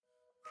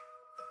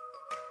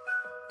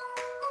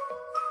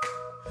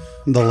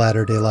The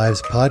Latter-day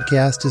Lives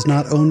podcast is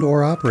not owned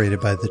or operated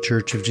by The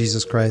Church of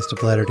Jesus Christ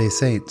of Latter-day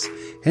Saints.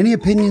 Any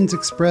opinions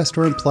expressed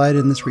or implied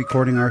in this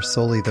recording are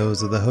solely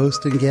those of the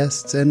host and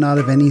guests and not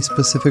of any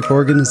specific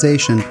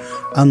organization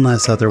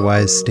unless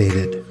otherwise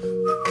stated.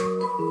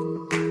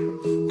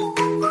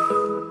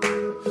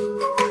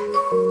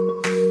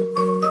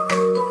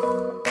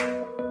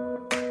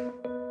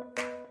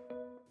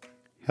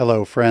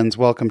 Hello, friends.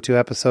 Welcome to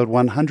episode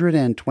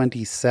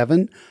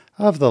 127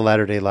 of the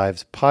Latter-day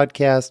Lives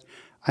podcast.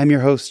 I'm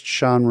your host,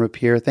 Sean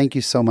Rapier. Thank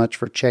you so much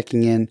for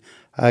checking in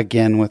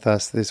again with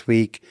us this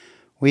week.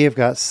 We have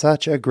got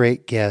such a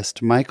great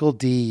guest. Michael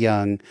D.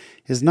 Young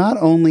is not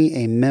only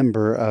a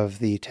member of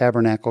the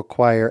Tabernacle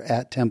Choir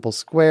at Temple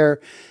Square,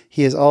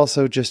 he is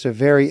also just a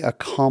very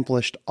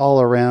accomplished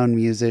all-around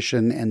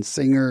musician and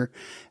singer,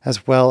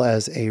 as well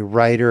as a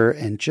writer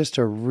and just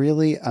a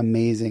really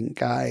amazing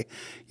guy.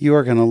 You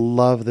are going to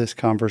love this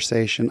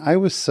conversation. I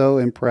was so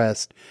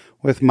impressed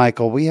with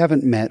Michael. We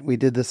haven't met. We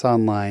did this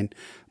online.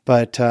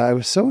 But I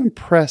was so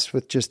impressed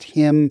with just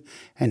him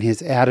and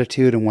his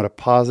attitude and what a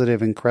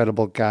positive,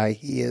 incredible guy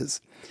he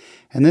is.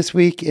 And this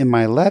week in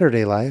my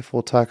Latter-day Life,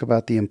 we'll talk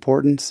about the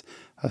importance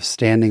of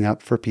standing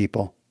up for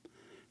people.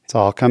 It's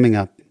all coming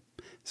up.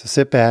 So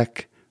sit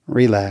back,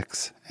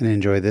 relax, and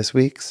enjoy this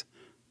week's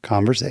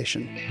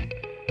conversation.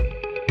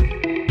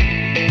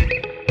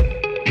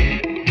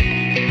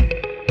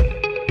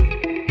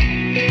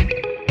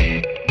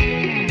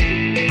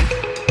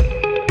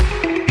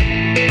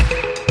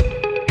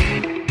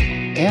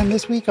 And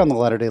this week on the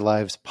Latter-day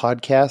Lives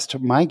podcast,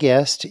 my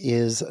guest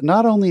is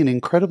not only an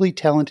incredibly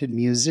talented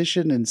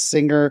musician and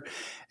singer,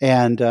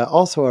 and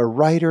also a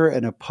writer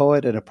and a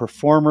poet and a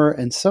performer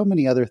and so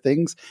many other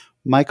things,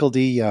 Michael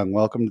D. Young.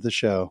 Welcome to the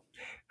show.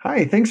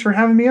 Hi, thanks for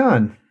having me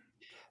on.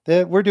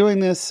 We're doing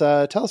this.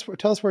 Tell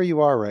us where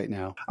you are right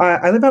now.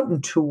 I live out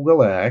in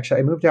Tooele. Actually,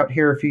 I moved out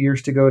here a few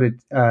years ago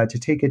to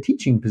take a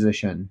teaching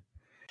position.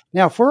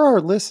 Now, for our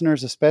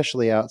listeners,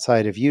 especially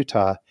outside of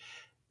Utah,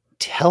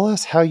 tell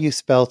us how you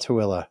spell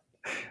Tooele.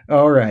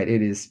 All right.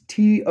 It is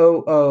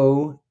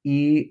Tooele.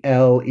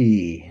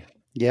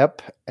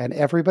 Yep. And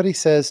everybody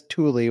says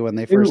Thule when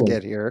they first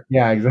get here.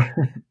 Yeah,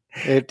 exactly.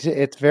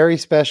 It's very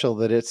special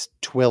that it's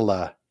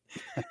Twilla.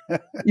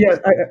 Yeah,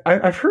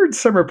 I've heard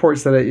some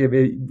reports that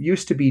it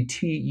used to be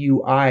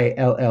Tuilla,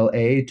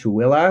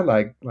 Tooele,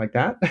 like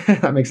that.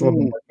 That makes a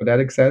little more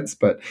phonetic sense.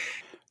 But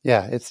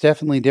yeah, it's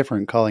definitely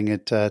different calling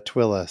it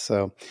Twilla.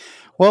 So.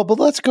 Well, but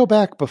let's go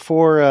back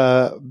before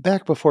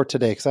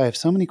today, because I have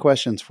so many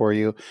questions for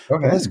you.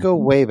 Okay. Let's go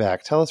way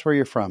back. Tell us where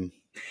you're from.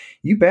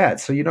 You bet.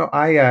 So,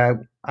 I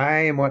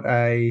am what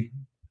I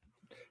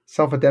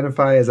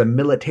self-identify as a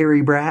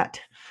military brat.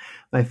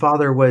 My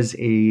father was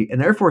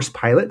an Air Force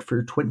pilot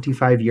for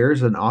 25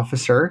 years, an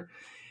officer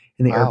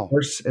in the Air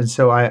Force. And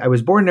so I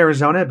was born in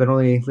Arizona, but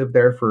only lived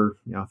there for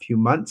a few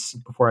months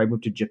before I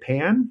moved to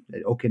Japan,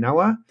 at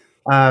Okinawa.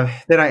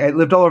 Then I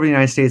lived all over the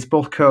United States,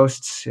 both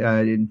coasts,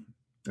 in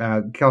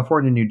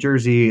California, New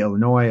Jersey,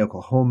 Illinois,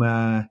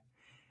 Oklahoma.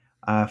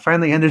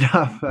 Finally ended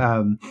up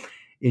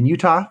in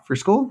Utah for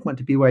school, went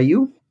to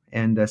BYU,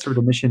 and served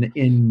a mission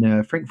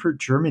in Frankfurt,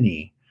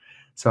 Germany.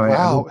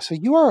 So so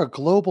you are a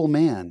global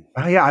man.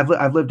 Yeah,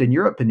 I've lived in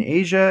Europe and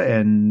Asia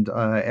and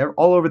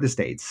all over the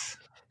States.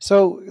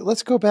 So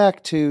let's go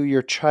back to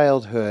your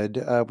childhood.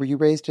 Were you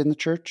raised in the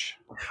church?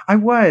 I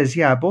was,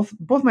 yeah. Both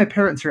my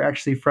parents are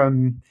actually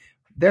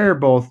they're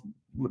both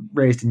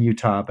raised in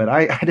Utah, but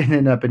I didn't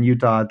end up in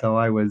Utah until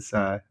I was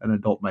an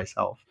adult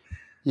myself.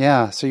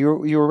 Yeah. So you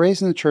were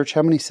raised in the church.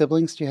 How many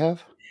siblings do you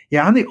have?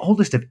 Yeah, I'm the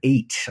oldest of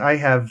 8. I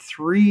have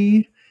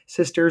 3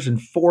 sisters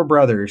and 4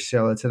 brothers.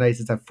 So it's a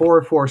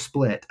 4-4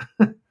 split.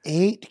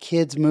 8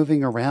 kids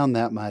moving around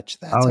that much.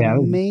 That's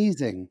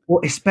amazing. Well,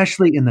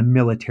 especially in the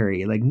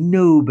military, like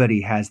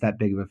nobody has that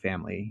big of a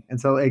family. And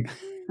so like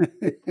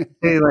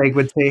they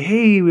would say,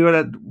 "Hey, we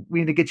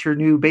need to get your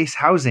new base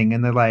housing."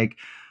 And they're like,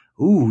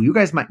 "Ooh, you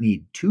guys might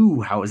need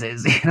 2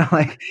 houses."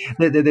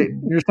 They're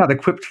just not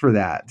equipped for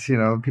that.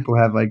 People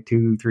have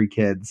 2-3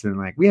 kids, and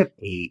we have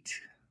 8.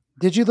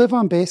 Did you live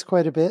on base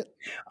quite a bit?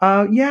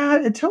 Yeah,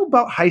 until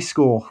about high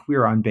school, we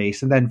were on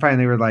base, and then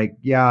finally we're like,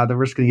 "Yeah,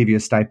 we're just going to give you a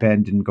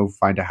stipend and go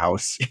find a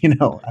house,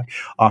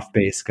 off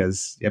base."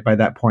 Because by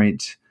that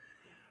point,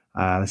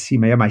 let's see,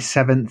 my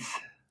 7th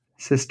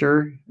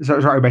sister,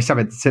 sorry,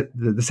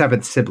 the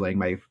 7th sibling,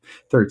 my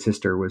 3rd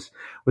sister was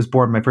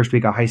born my first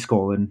week of high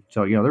school, and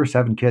so there were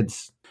 7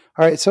 kids.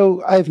 All right,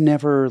 so I've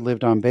never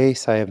lived on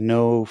base. I have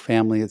no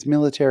family that's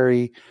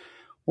military.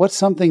 What's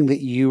something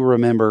that you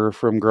remember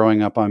from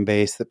growing up on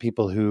base that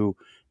people who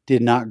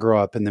did not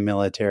grow up in the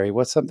military,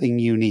 what's something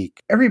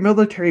unique? Every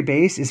military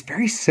base is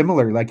very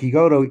similar. You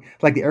go to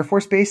the Air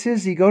Force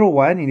bases, you go to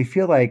one and you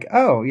feel you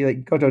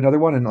go to another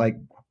one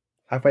and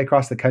halfway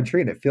across the country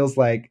and it feels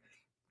like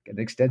an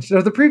extension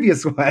of the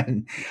previous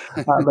one.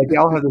 They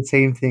all have the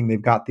same thing.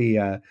 They've got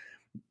the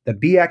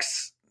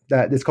BX,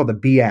 it's called the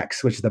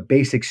BX, which is the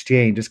base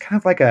exchange. It's kind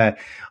of like a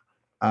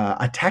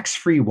a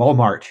tax-free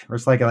Walmart, where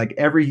it's like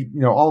every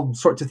all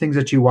sorts of things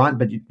that you want,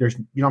 but you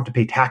don't have to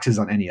pay taxes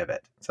on any of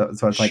it. So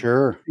it's like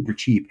Sure. super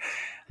cheap.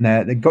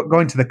 And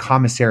going to the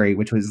commissary,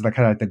 which was like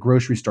kind of like the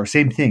grocery store,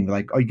 same thing.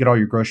 Like, you get all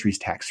your groceries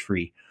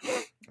tax-free.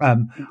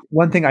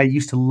 One thing I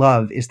used to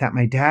love is that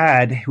my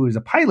dad, who was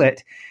a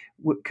pilot,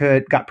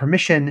 got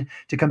permission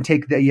to come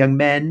take the young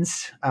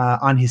men's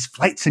on his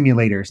flight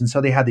simulators, and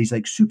so they had these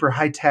like super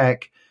high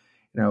tech,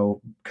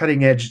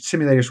 cutting edge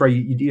simulators where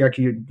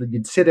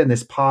you'd sit in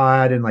this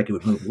pod and like it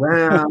would move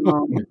around,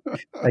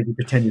 like you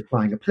pretend you're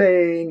flying a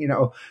plane,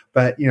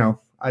 But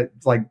I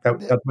like that.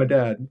 That's my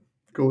dad.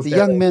 Cool. The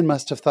young men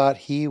must have thought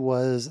he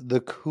was the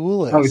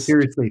coolest. Oh,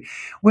 seriously.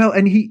 Well,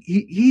 and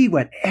he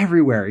went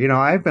everywhere.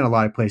 I've been a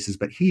lot of places,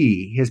 but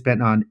he has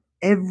been on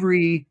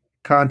every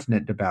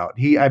continent about.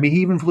 He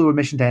even flew a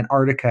mission to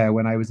Antarctica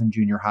when I was in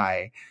junior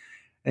high.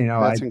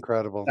 That's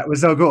incredible. That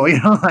was so cool.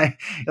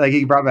 Like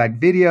he brought back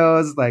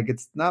videos. Like,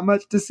 it's not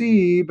much to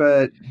see,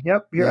 but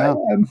yep, here I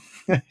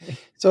am.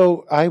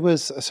 So I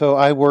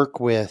work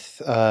with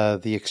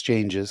the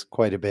exchanges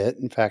quite a bit.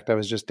 In fact, I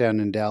was just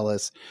down in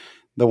Dallas.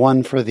 The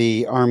one for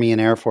the Army and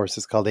Air Force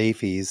is called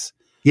AAFES.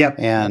 Yep.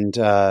 And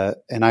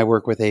I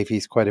work with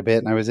AAFES quite a bit.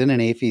 And I was in an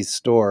AAFES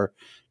store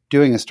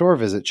doing a store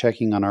visit,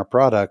 checking on our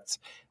products.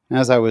 And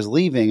as I was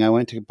leaving, I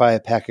went to buy a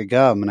pack of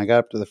gum, and I got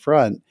up to the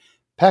front,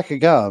 pack of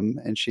gum,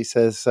 and she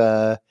says,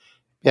 yeah,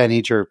 I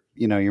need your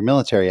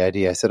military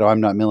ID. I said, oh,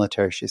 I'm not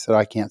military. She said,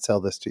 I can't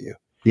sell this to you.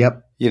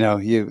 Yep.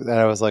 And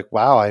I was like,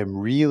 wow, I'm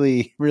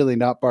really, really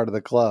not part of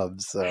the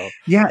club. So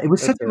yeah, it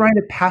was such a rite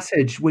of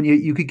passage when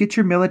you could get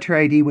your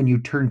military ID when you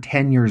turned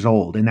 10 years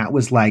old. And that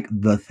was like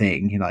the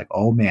thing. You're like,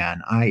 oh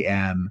man, I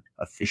am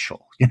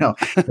official. I'm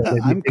they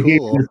cool. gave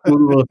you this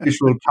little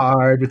official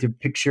card with your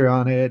picture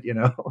on it,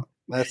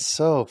 That's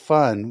so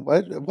fun.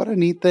 What a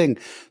neat thing.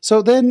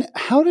 So then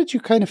how did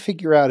you kind of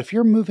figure out, if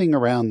you're moving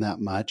around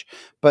that much,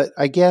 but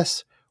I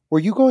guess, were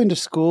you going to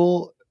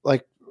school,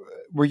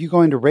 were you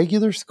going to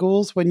regular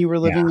schools when you were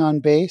living on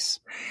base?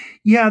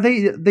 Yeah,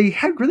 they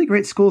had really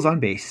great schools on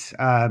base.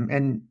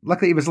 And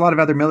luckily it was a lot of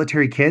other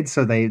military kids,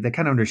 so they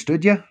kind of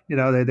understood you. They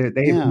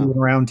were moving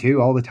around too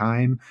all the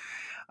time.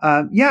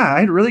 I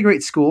had really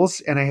great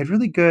schools, and I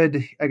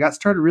got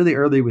started really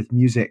early with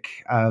music.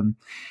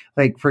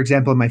 Like, for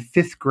example, in my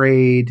 5th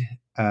grade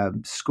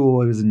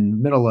school, it was in the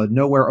middle of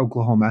nowhere,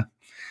 Oklahoma.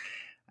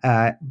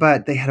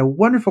 But they had a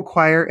wonderful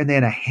choir, and they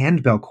had a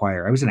handbell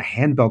choir. I was in a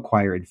handbell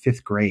choir in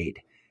 5th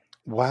grade.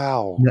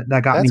 Wow.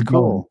 That got me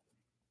cool.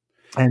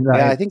 And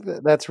I think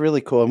that's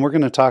really cool. And we're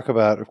going to talk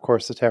about, of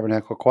course, the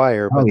Tabernacle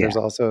Choir, but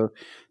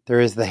there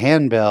is the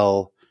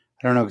handbell.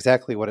 I don't know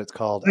exactly what it's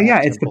called. Oh,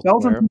 yeah, it's the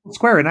Bells on Temple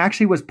Square, and I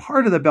actually was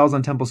part of the Bells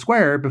on Temple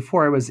Square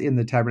before I was in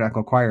the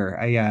Tabernacle Choir.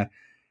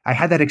 I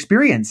had that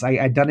experience.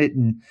 I'd done it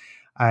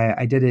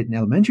I did it in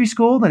elementary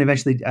school, then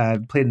eventually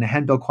played in a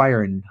handbell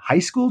choir in high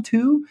school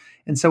too.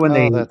 And so when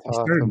they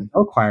started the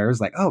bell choir, I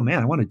was like, oh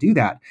man, I want to do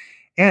that.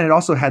 And it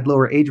also had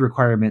lower age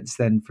requirements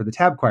than for the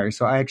tab choir.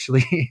 So I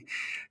actually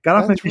got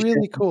off my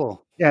really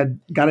cool. Yeah,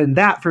 got in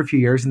that for a few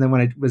years. And then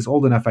when I was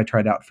old enough, I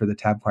tried out for the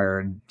tab choir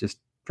and just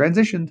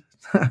transitioned.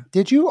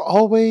 Did you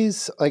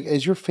always,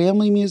 is your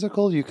family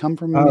musical? Do you come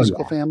from a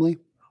musical family?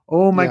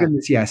 Oh my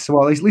goodness, yes.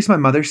 Well, at least my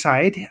mother's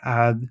side,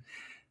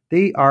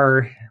 they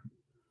are.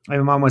 My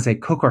mom was a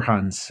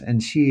Kokorhans,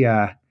 and she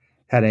had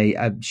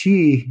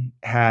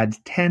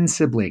 10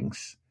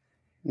 siblings.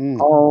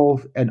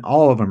 All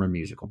of them are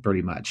musical,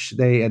 pretty much.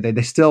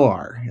 They still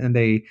are, and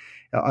the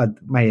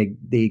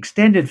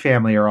extended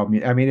family are all.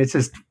 I mean,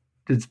 it's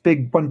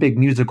one big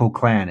musical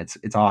clan.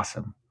 It's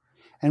awesome.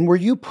 And were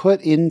you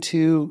put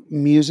into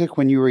music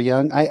when you were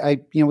young?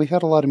 We've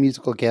had a lot of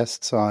musical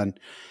guests on,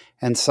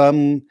 and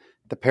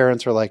the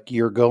parents are like,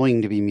 you're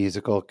going to be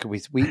musical.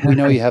 We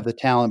know you have the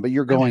talent, but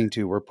you're going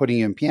to. We're putting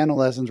you in piano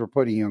lessons. We're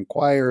putting you in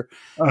choir.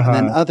 And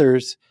then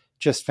others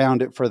just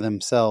found it for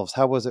themselves.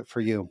 How was it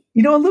for you?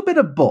 A little bit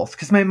of both,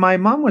 because my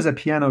mom was a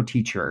piano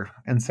teacher.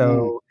 And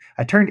so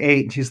I turned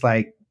 8 and she's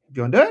like, do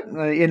you want to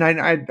do it? And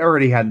I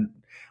already had a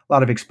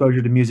lot of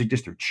exposure to music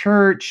just through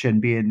church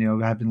and being,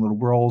 having little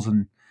roles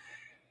and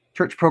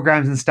church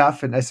programs and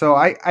stuff. And so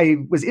I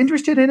was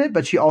interested in it,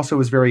 but she also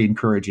was very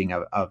encouraging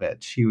of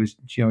it. She was,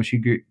 she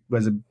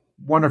was a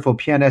wonderful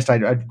pianist.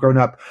 I'd grown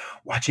up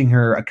watching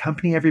her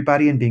accompany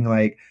everybody and being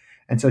like,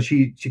 and so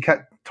she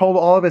told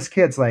all of us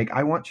kids, like,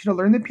 I want you to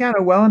learn the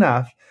piano well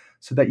enough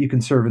so that you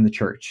can serve in the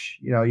church.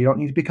 You don't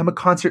need to become a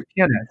concert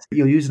pianist.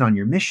 You'll use it on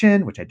your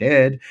mission, which I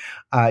did.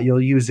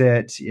 You'll use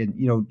it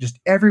in, just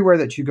everywhere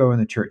that you go in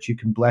the church. You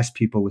can bless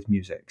people with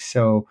music.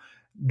 So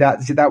that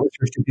was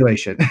her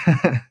stipulation.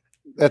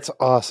 That's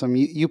awesome.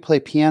 You play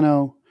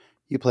piano,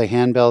 you play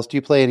handbells. Do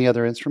you play any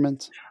other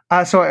instruments?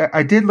 So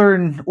I did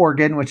learn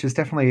organ, which is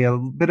definitely a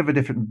bit of a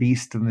different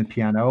beast than the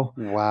piano.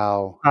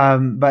 Wow.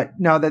 But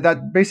no,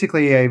 that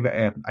basically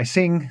I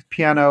sing,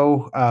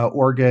 piano,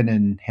 organ,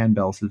 and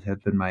handbells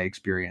have been my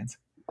experience.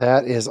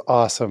 That is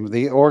awesome.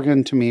 The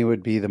organ to me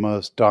would be the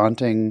most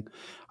daunting.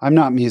 I'm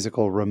not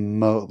musical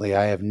remotely.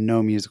 I have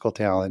no musical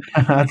talent,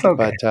 That's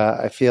okay.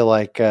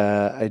 but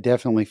I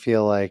definitely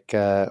feel like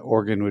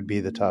organ would be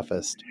the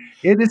toughest.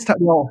 It is tough.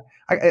 Well,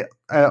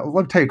 let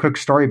me tell you a quick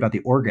story about the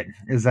organ.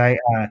 I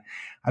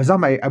was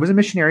a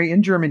missionary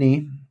in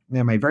Germany.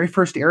 In my very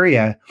first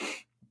area,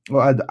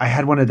 well, I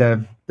had one of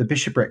the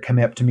bishopric come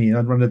up to me,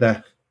 one of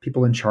the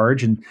people in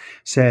charge, and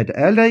said,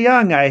 "Elder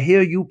Young, I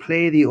hear you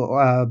play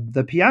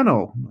the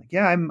piano." I'm like,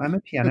 "Yeah, I'm a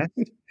pianist."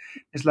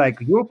 It's like,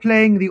 "You're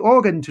playing the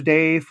organ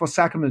today for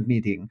sacrament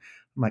meeting."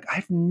 I'm like,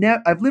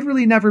 I've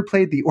literally never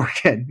played the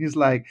organ." He's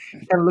like,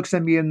 he kind of looks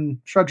at me and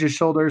shrugs his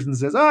shoulders and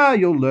says, "Ah,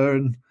 you'll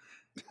learn."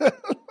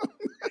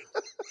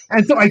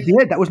 And so I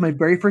did. That was my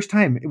very first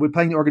time with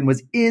playing the organ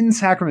was in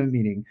sacrament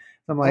meeting.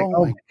 I'm like, Oh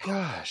oh my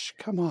gosh,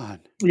 come on.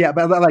 yeah,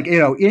 but like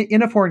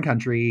in a foreign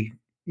country,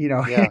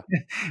 Yeah.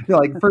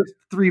 like first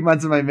 3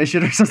 months of my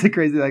mission or something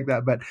crazy like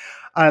that. But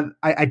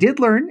I did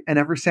learn, and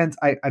ever since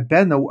I've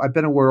been a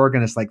word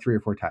organist like 3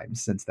 or 4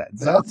 times since then.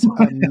 So That's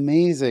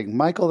amazing.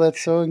 Michael,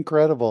 that's so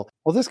incredible.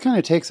 Well, this kind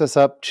of takes us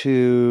up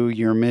to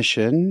your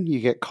mission. You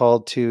get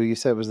called to, you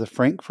said it was the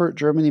Frankfurt,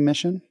 Germany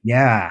mission.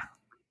 yeah.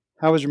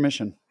 How was your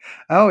mission?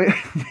 Oh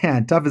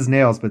man, tough as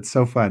nails, but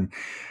so fun.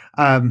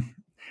 Um,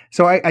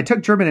 so I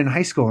took German in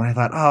high school, and I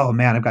thought, oh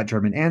man, I've got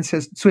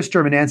Swiss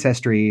German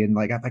ancestry, and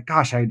like I thought,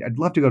 gosh, I'd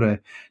love to go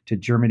to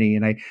Germany.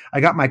 And I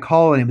got my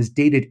call, and it was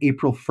dated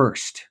April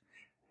 1st,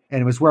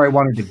 and it was where I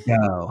wanted to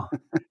go.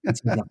 And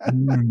so I was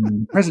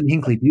like, President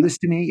Hinckley, do this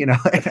to me,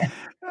 the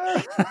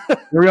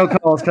real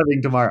call is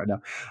coming tomorrow.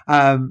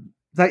 No.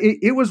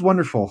 It was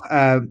wonderful.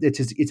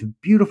 It's a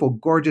beautiful,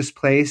 gorgeous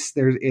place.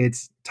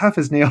 It's tough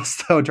as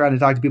nails though, trying to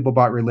talk to people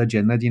about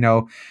religion. That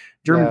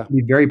Germany Yeah. can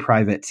be very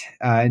private,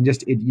 and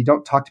you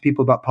don't talk to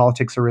people about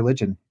politics or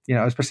religion.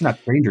 Especially not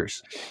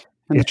strangers.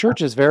 And the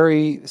church is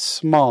very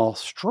small,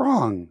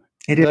 strong.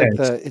 It Like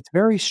is it's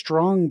very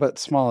strong but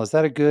small. Is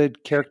that a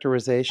good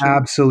characterization?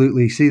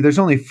 absolutely. See, there's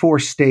only 4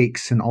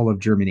 stakes in all of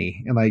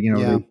Germany, and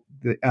Yeah.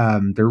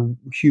 they're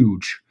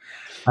huge.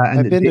 And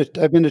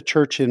I've been to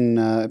church in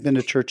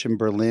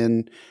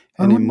Berlin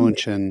and in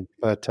München,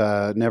 but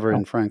never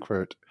in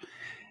Frankfurt.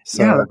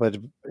 yeah. So, but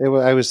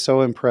I was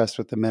so impressed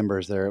with the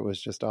members there. It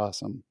was just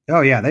awesome.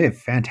 Oh yeah, they have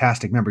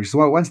fantastic members.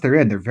 So once they're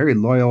in, they're very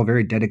loyal,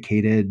 very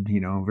dedicated.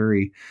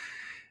 Very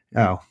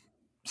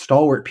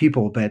stalwart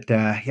people. But did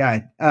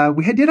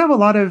have a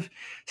lot of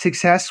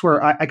success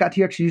where I got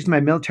to actually use my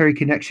military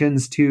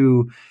connections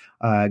to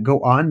go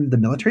on the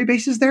military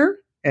bases there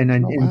and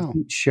wow.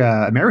 teach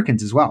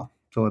Americans as well.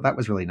 So that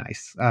was really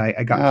nice.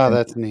 I got Oh, to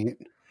that's neat.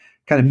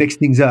 kind of mix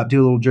things up,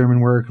 do a little German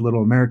work, a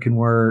little American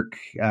work.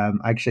 I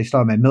actually still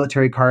have my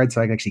military card,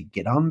 so I could actually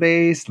get on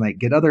base, like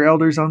get other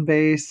elders on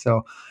base.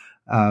 So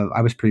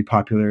I was pretty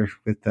popular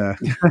with the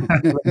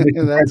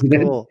That's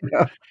president. cool.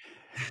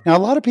 Now, a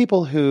lot of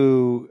people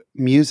who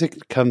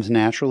music comes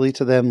naturally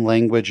to them,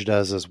 language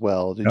does as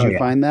well. Did Oh you yeah.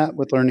 find that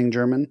with learning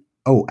German?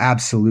 Oh,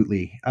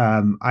 absolutely.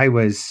 I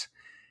was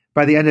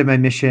by the end of my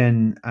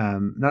mission.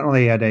 Not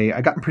only had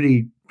I gotten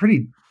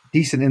pretty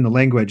decent in the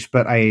language,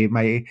 but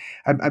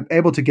I'm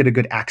able to get a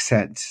good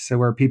accent. So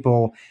where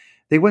people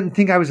they wouldn't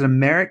think I was an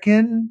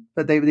American,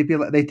 but they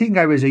think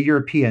I was a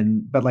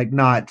European, but like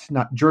not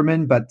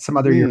German, but some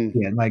other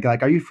European. Like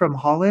are you from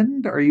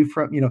Holland? Are you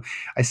from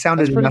I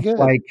sounded That's pretty enough good.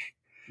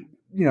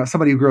 like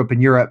somebody who grew up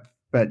in Europe,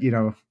 but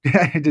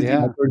I did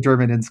learn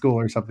German in school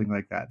or something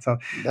like that. So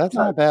That's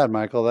not bad,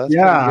 Michael. That's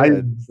yeah,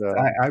 pretty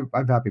good.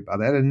 I'm happy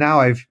about that. And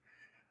now I've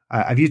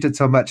used it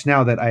so much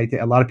now that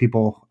a lot of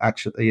people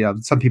actually,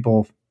 some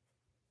people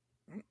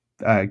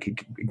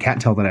can't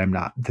tell that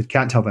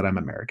I'm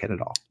American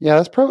at all. Yeah,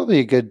 that's probably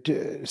a good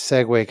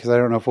segue because I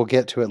don't know if we'll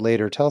get to it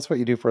later. Tell us what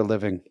you do for a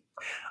living.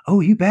 Oh,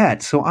 you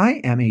bet. So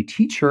I am a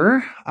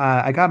teacher.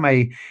 I got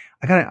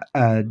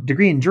a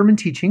degree in German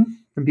teaching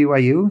from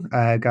BYU.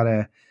 I got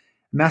a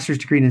master's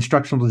degree in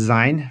instructional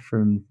design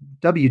from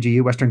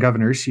WGU, Western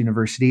Governors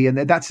University, and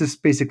that's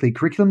just basically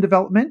curriculum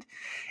development.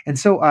 And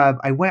so I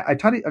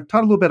taught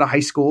a little bit of high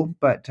school,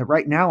 but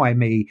right now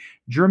I'm a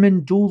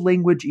German dual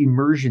language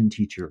immersion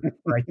teacher.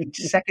 Where I teach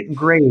second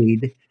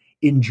grade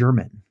in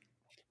German.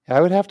 I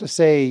would have to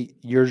say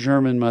your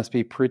German must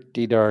be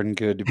pretty darn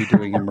good to be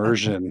doing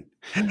immersion.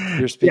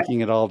 You're speaking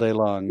it all day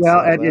long.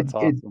 Well, so that's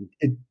awesome.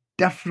 It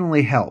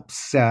definitely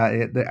helps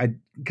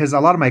because a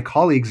lot of my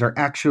colleagues are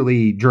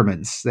actually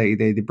Germans. They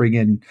bring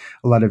in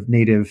a lot of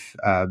native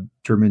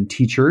German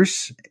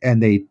teachers,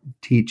 and they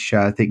teach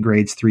I think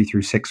grades 3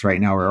 through 6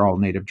 right now are all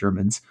native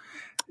Germans.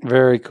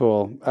 Very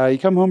cool. You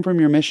come home from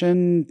your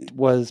mission.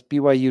 Was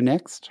BYU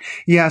next?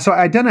 Yeah, so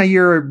I'd done a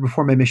year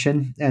before my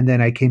mission, and then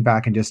I came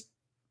back and just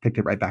picked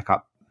it right back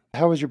up.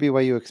 How was your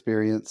BYU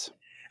experience?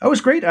 It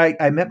was great.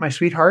 I met my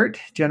sweetheart,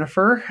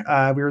 Jennifer.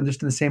 We were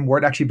just in the same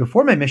ward. Actually,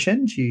 before my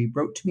mission, she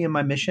wrote to me in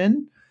my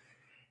mission,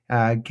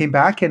 came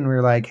back, and we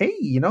were like, hey,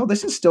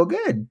 this is still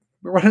good.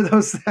 We're one of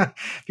those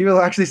people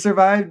who actually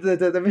survived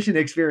the mission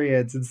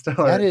experience and still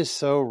That is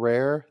so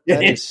rare.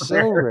 That is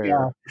so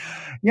rare.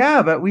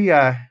 Yeah, but we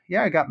I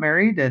got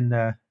married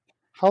and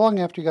How long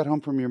after you got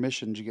home from your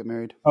mission did you get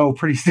married? Oh,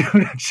 pretty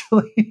soon,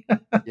 actually.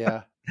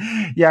 Yeah.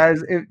 Yeah,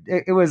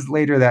 it was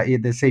later that year,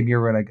 the same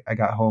year when I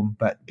got home.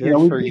 But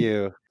Good for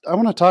you. I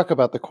want to talk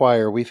about the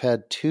choir. We've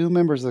had two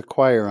members of the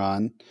choir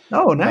on.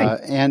 Oh, nice.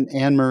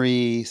 Anne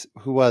Marie,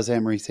 who was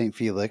Anne Marie St.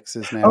 Felix,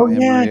 is now Oh,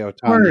 Anne yeah, Marie of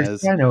course.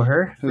 Otanez, Yeah, I know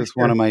her. who's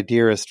one of my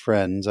dearest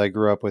friends. I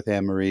grew up with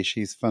Anne Marie.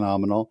 She's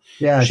phenomenal.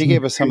 Yeah, She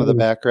gave us some of the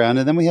background.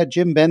 And then we had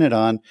Jim Bennett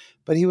on,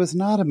 but he was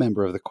not a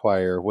member of the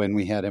choir when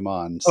we had him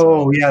on. So.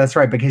 Oh, yeah, that's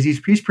right, because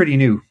he's pretty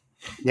new.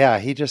 Yeah,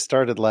 he just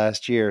started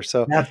last year.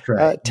 So that's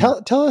right.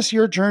 Tell us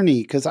your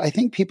journey, because I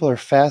think people are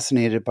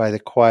fascinated by the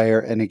choir.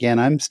 And again,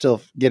 I'm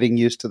still getting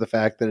used to the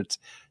fact that it's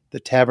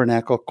the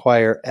Tabernacle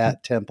Choir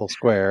at Temple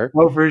Square.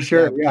 Oh, for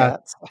sure. Yeah.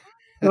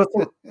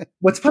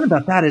 What's fun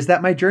about that is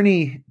that my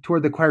journey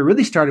toward the choir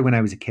really started when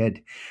I was a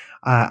kid.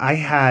 I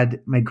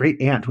had my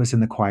great aunt was in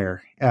the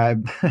choir.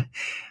 And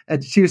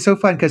she was so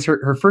fun because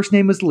her first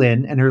name was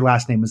Lynn and her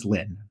last name was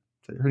Lynn.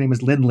 So her name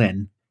was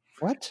Lynn.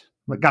 What?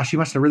 But gosh, you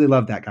must have really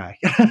loved that guy.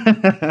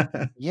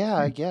 Yeah,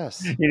 I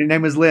guess. Your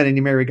name was Lynn, and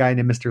you married a guy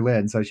named Mr.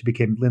 Lynn, so she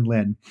became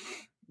Lynn.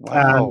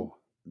 Wow.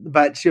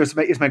 But she was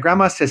my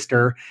grandma's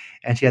sister,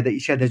 and she had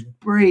this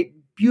great,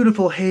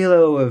 beautiful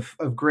halo of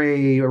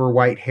gray or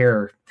white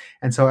hair.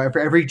 And so for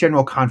every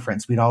general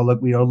conference, we'd all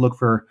look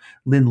for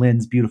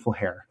Lynn's beautiful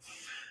hair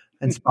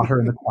and spot her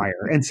in the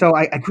choir. And so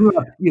I grew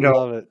up,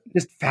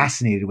 just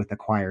fascinated with the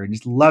choir and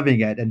just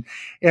loving it. And,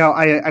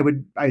 I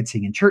would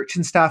sing in church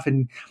and stuff.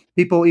 And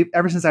people,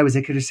 ever since I was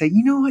a kid, would say,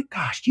 you know what,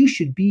 gosh, you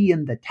should be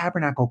in the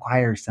Tabernacle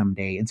Choir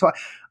someday. And so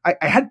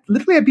I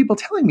literally had people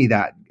telling me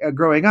that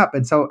growing up.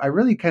 And so I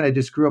really kind of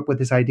just grew up with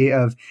this idea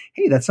of,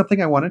 hey, that's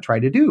something I want to try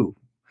to do.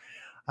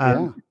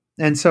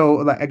 And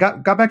so I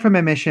got back from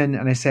my mission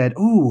and I said,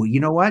 oh, you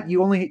know what?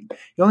 You only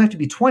have to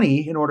be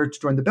 20 in order to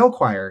join the bell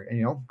choir,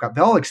 and, got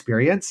bell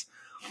experience.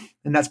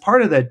 And that's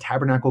part of the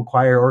Tabernacle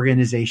Choir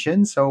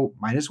organization. So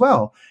might as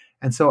well.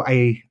 And so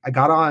I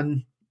got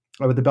on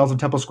with the Bells of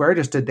Temple Square.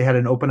 They had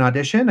an open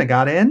audition. I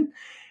got in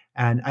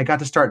and I got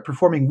to start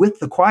performing with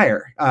the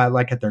choir,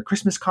 like at their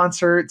Christmas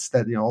concerts,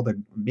 that, all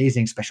the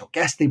amazing special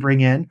guests they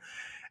bring in.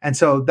 And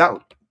so that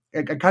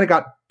I kind of got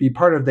to be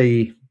part of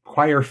the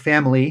choir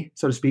family,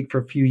 so to speak, for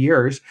a few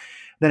years.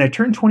 Then I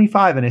turned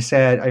 25 and I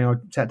said, I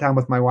sat down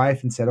with my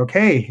wife and said,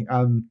 okay,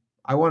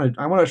 I want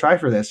to try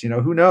for this,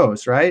 who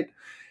knows, right?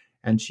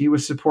 And she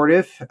was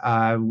supportive.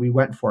 We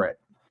went for it,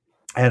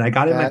 and I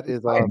got it. That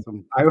is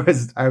awesome. I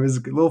was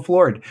a little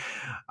floored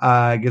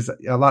because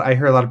I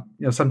hear a lot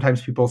of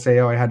sometimes people say,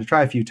 "Oh, I had to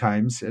try a few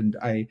times," and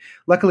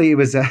luckily it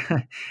was.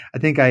 I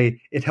think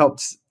it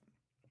helped.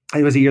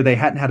 It was a year they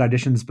hadn't had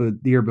auditions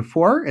the year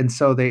before, and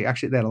so they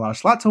had a lot of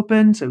slots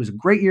open. So it was a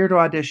great year to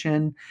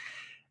audition.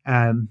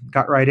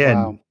 Got right in.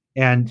 Wow.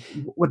 And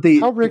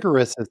how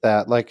rigorous is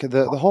that? Like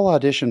the whole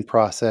audition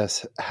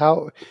process?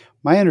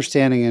 My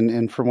understanding,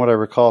 and from what I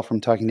recall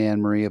from talking to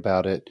Anne Marie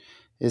about it,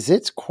 is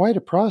it's quite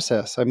a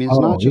process. I mean, it's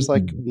not just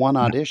like one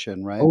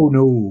audition, right? Oh,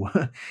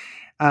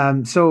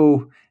 no.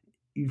 So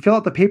you fill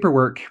out the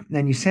paperwork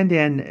and you send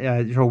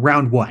in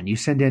round one. You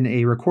send in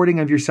a recording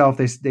of yourself.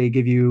 They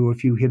give you a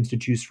few hymns to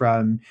choose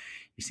from.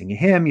 You sing a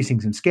hymn, you sing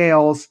some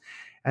scales,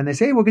 and they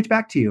say, hey, we'll get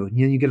back to you. And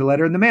you get a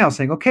letter in the mail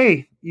saying,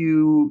 okay,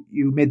 you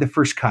made the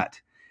first cut.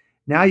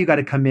 Now you got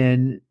to come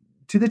in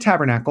to the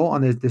Tabernacle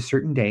on this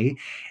certain day,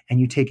 and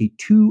you take a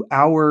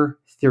 2-hour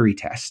theory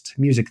test,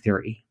 music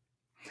theory.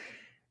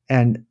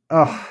 And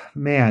oh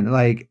man,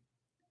 like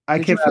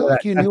Did you feel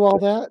like you knew all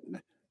that?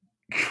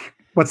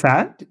 What's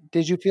that?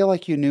 Did you feel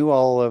like you knew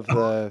all of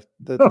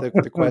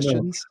the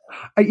questions?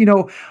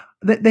 No.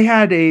 They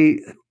had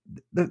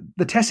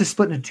the test is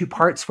split into two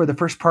parts, where the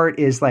first part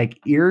is like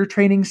ear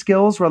training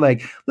skills, where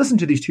like, listen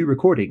to these two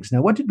recordings.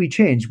 Now, what did we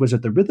change? Was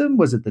it the rhythm?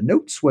 Was it the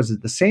notes? Was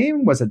it the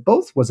same? Was it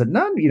both? Was it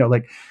none?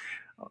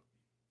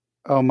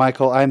 Oh,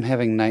 Michael, I'm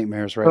having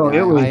nightmares right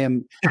now.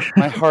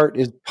 My heart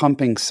is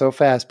pumping so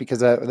fast because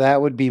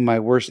that would be my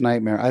worst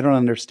nightmare. I don't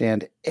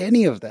understand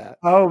any of that.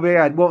 Oh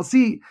man. Well,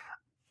 see,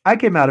 I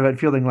came out of it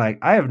feeling like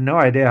I have no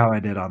idea how I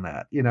did on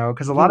that,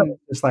 because a lot of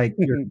it's like,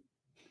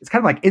 it's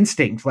kind of like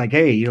instinct. Like,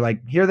 hey, you're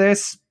like, hear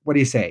this. What do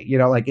you say?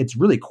 Like it's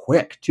really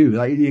quick too.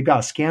 Like you got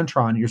a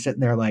Scantron, you're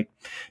sitting there like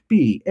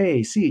B,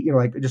 A, C,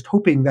 like just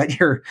hoping that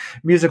your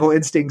musical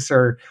instincts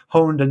are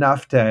honed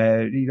enough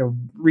to,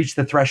 reach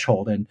the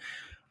threshold. And,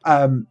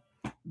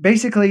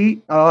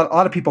 basically a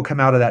lot of people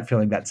come out of that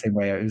feeling that same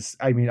way.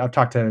 I've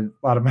talked to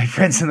a lot of my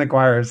friends in the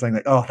choir saying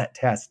like, oh, that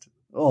test.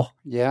 Oh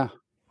yeah.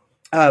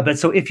 But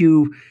so if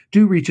you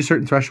do reach a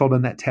certain threshold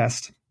on that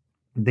test,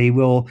 they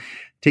will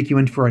take you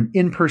in for an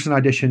in-person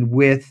audition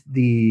with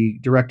the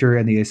director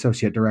and the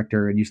associate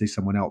director, and usually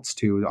someone else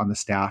too on the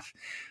staff.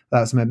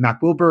 That's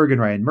Mac Wilberg and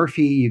Ryan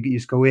Murphy. You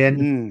just go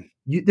in.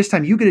 This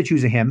time you get to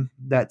choose a hymn.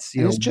 That's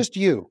it's just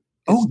you.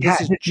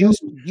 This is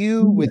just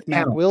you with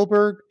Mac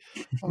Wilberg.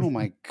 Oh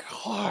my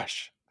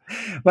gosh.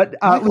 But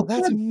Michael,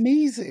 that's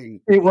amazing.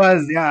 It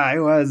was.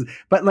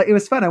 But like, it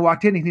was fun. I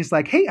walked in and he's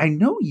like, hey, I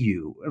know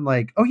you. I'm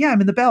like, oh yeah,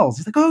 I'm in the Bells.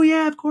 He's like, oh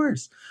yeah, of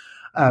course.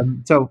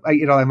 So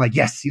I'm like,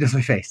 yes, he knows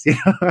my face.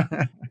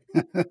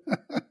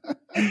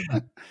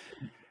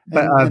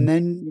 But And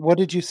then what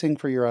did you sing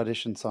for your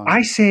audition song?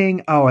 I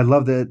sang. Oh, I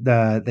love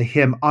the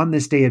hymn "On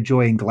This Day of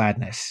Joy and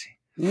Gladness."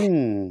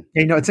 Mm,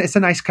 It's a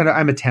nice kind of.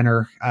 I'm a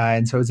tenor,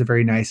 and so it's a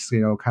very nice,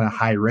 kind of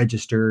high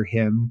register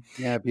hymn.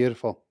 yeah,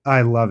 beautiful.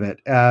 I love it.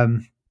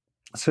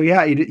 So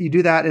yeah, you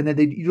do that, and then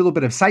you do a little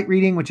bit of sight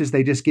reading, which is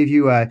they just give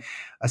you a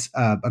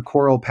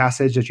choral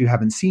passage that you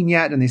haven't seen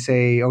yet, and they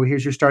say, "Oh,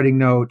 here's your starting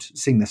note.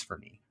 Sing this for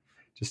me,"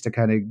 just to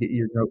kind of get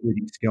your note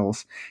reading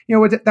skills.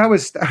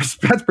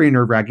 That's pretty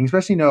nerve wracking,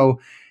 especially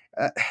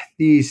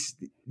these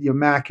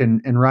Mac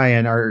and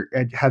Ryan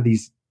have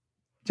these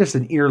just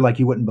an ear like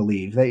you wouldn't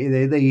believe.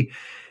 They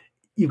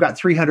you've got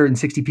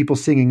 360 people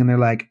singing, and they're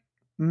like,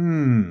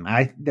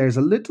 there's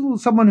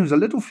someone who's a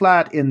little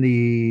flat in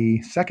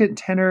the second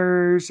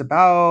tenors,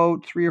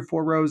 about 3 or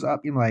 4 rows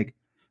up. You're like,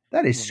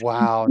 that is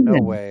Wow, no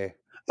screaming. way.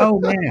 Oh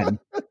man,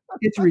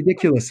 it's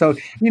ridiculous. So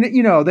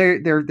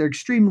they're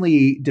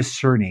extremely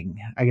discerning,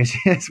 I guess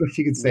that's what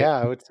you could say. Yeah,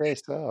 I would say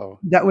so.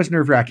 That was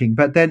nerve wracking.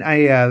 But then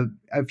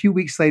a few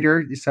weeks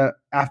later, so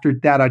after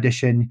that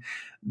audition,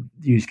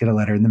 you just get a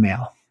letter in the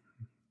mail.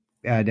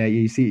 And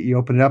you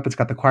open it up, it's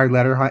got the choir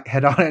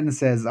letterhead on it, and it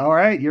says, "All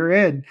right, you're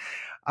in.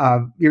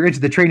 You're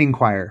into the training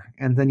choir."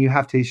 And then you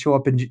have to show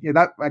up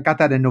I got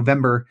that in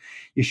November.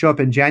 You show up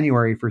in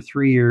January for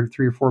 3 or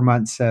 4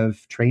 months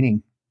of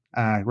training,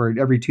 where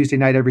every Tuesday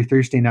night, every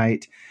Thursday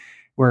night,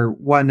 where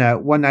one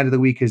night of the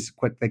week is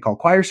what they call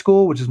choir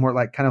school, which is more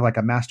like kind of like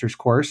a master's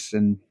course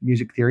in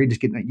music theory,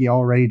 just getting you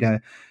all ready to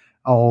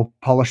all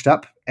polished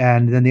up.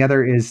 And then the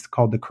other is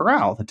called the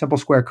chorale, the Temple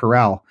Square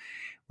Chorale,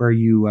 where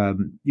you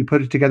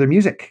put together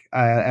music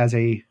as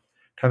a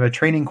kind of a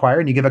training choir,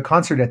 and you give a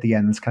concert at the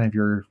end. It's kind of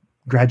your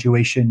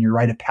graduation, your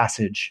rite of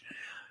passage.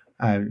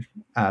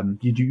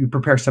 You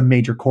prepare some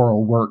major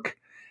choral work,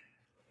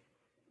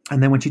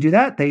 and then once you do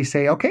that, they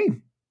say, "Okay,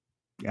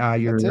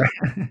 you're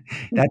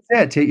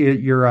that's it.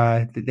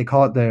 You're they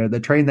call it the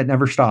train that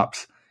never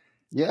stops."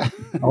 Yeah.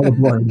 All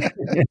aboard.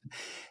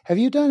 Have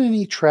you done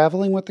any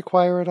traveling with the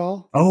choir at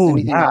all? Oh,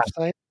 Anything yeah.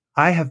 offsite?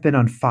 I have been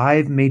on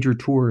 5 major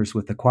tours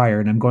with the choir,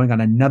 and I'm going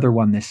on another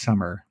one this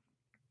summer.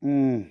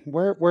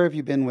 Where have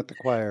you been with the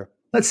choir?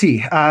 Let's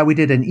see. We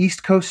did an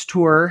East Coast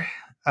tour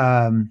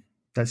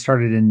that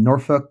started in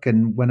Norfolk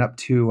and went up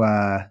to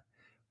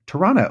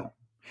Toronto.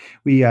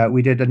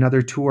 We did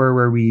another tour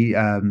where we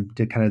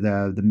did kind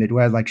of the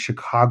Midwest, like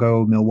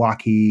Chicago,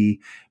 Milwaukee,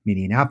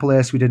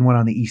 Minneapolis. We did one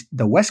on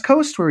the West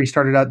Coast where we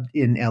started up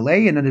in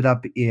LA and ended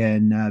up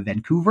in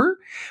Vancouver.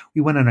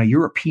 We went on a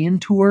European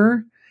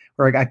tour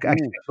where I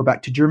actually go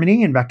back to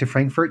Germany and back to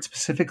Frankfurt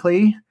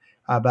specifically,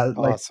 about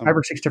like 5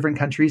 or 6 different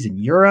countries in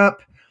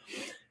Europe.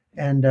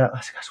 And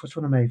gosh, which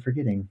one am I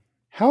forgetting?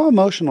 How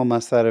emotional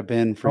must that have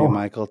been for you,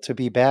 Michael, to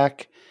be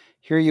back?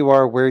 Here you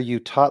are where you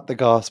taught the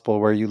gospel,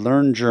 where you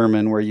learned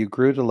German, where you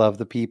grew to love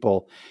the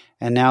people.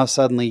 And now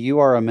suddenly you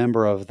are a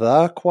member of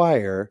the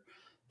choir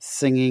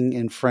singing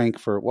in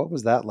Frankfurt. What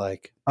was that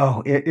like?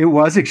 Oh, it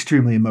was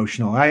extremely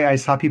emotional. I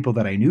saw people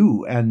that I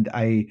knew, and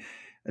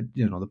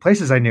the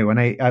places I knew. And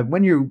I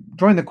when you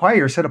join the choir,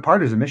 you're set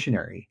apart as a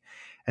missionary.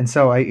 And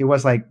so it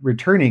was like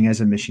returning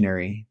as a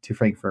missionary to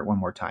Frankfurt one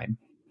more time.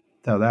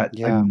 So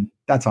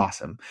that's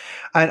awesome.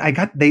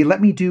 And they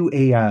let me do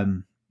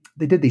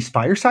they did these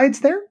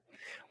firesides there,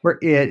 where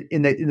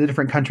in the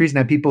different countries, and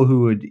had people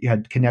who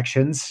had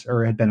connections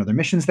or had been other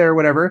missions there or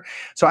whatever.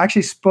 So I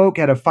actually spoke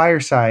at a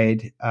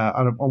fireside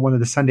on one of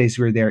the Sundays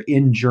we were there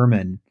in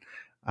German,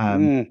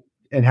 and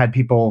had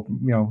people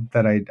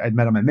that I'd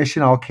met on my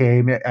mission all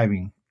came. I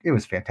mean, it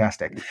was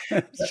fantastic.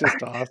 It's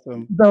just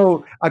awesome.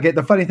 Though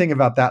the funny thing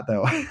about that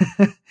though,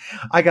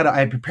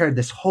 I prepared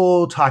this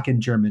whole talk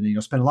in German,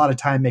 and spent a lot of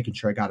time making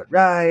sure I got it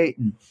right.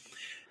 And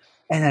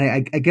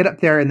then I get up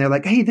there, and they're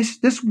like, "Hey,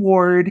 this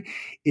ward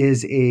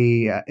is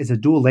a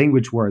dual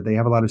language ward. They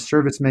have a lot of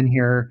servicemen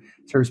here,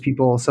 service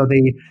people. So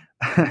they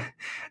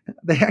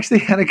they actually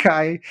had a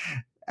guy,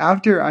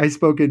 after I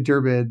spoke in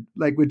German,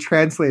 like would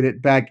translate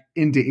it back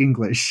into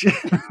English."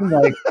 I'm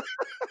like,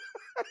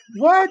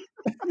 what?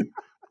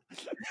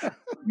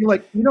 You're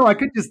like, I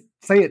could just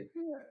say it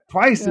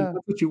twice if that's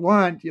what you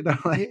want,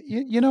 Like,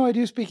 I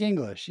do speak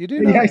English. You do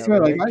know that, I swear,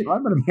 right? like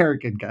I'm an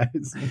American,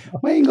 guys.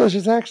 My English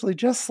is actually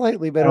just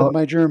slightly better than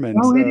my German.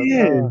 No, it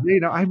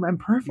is. I'm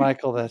perfect.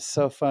 Michael, that's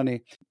so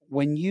funny.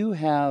 When you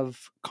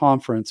have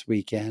conference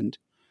weekend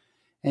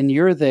and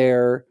you're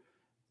there,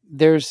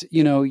 there's,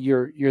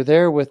 you're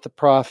there with the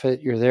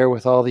prophet, you're there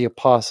with all the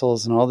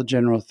apostles and all the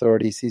general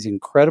authorities. These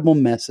incredible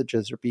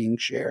messages are being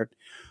shared.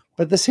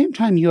 But at the same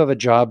time, you have a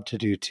job to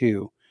do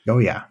too. Oh,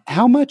 yeah.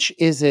 How much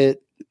is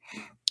it,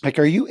 like,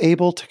 are you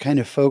able to kind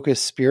of focus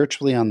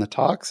spiritually on the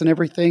talks and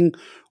everything?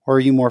 Or are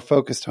you more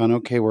focused on,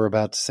 okay, we're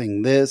about to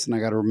sing this and I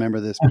got to remember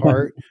this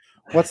part?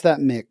 What's that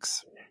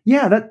mix?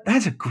 Yeah,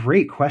 that's a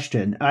great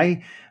question.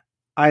 I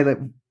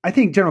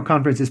think General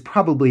Conference is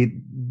probably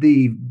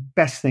the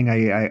best thing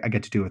I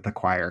get to do with the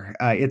choir.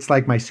 It's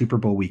like my Super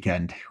Bowl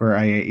weekend where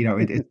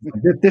it's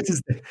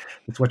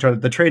what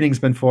the training's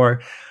been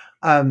for.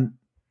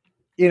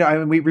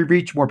 We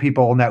reach more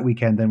people on that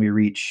weekend than we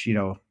reach,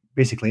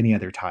 basically any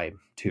other time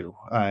too.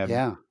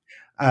 Yeah.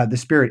 The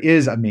spirit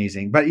is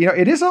amazing, but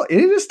it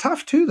is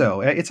tough too,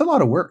 though. It's a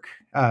lot of work.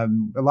 A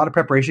lot of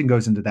preparation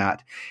goes into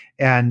that.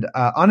 And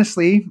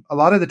honestly, a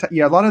lot of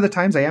the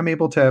times I am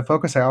able to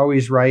focus. I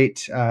always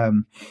write.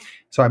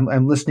 So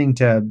I'm listening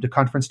to the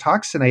conference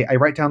talks, and I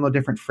write down the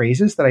different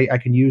phrases that I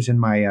can use in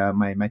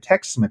my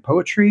texts, my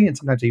poetry, and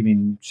sometimes I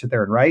even sit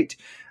there and write.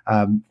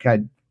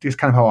 Just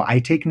kind of how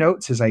I take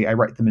notes as I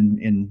write them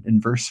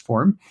in verse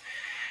form.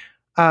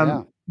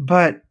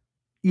 But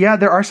yeah,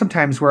 there are some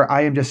times where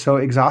I am just so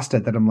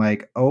exhausted that I'm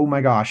like, oh my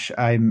gosh,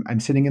 I'm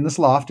sitting in this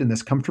loft in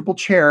this comfortable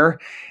chair,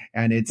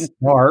 and it's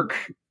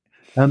dark.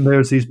 And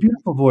there's these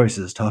beautiful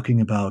voices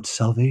talking about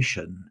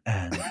salvation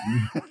and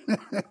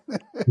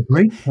the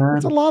great plan.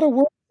 It's a lot of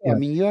work. Yeah. I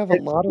mean, you have a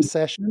lot of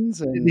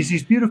sessions, and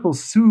these beautiful,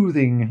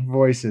 soothing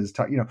voices.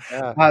 So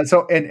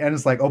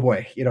it's like, oh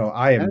boy,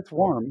 I am. And it's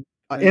warm.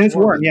 And it's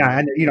warm, yeah.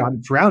 And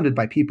I'm surrounded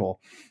by people.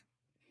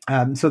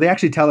 So they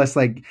actually tell us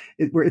like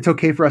it's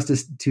okay for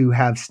us to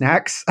have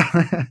snacks,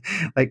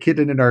 like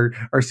hidden in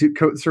our suit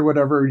coats or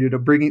whatever,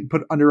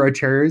 put under our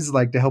chairs,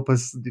 like to help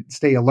us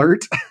stay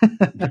alert.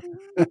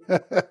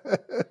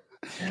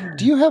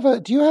 Do you have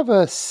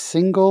a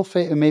single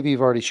maybe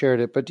you've already shared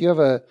it, but do you have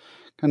a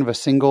kind of a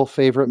single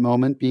favorite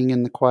moment being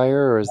in the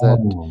choir, or is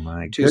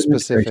that too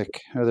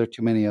specific? Are there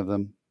too many of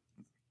them?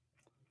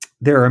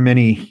 There are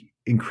many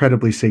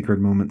incredibly sacred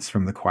moments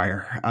from the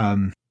choir.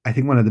 I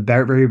think one of the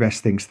very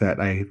best things that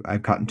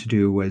I've gotten to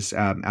do was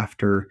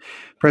after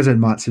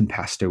President Monson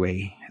passed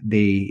away,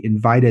 they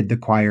invited the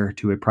choir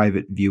to a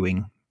private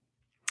viewing.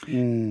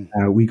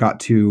 We got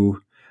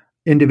to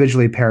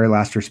individually pay our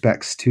last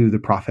respects to the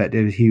prophet.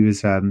 He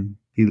was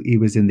he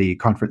was in the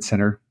conference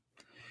center.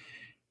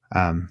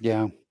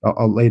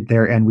 Laid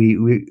there, and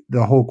we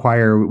the whole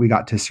choir, we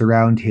got to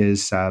surround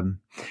his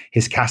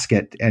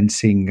casket and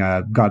sing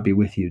 "God Be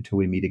With You Till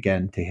We Meet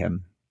Again" to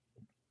him.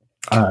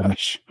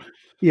 Gosh.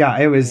 Yeah,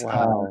 it was.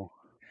 Wow.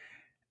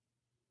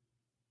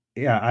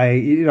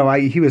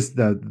 He was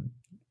the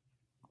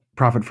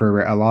prophet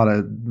for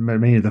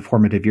many of the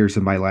formative years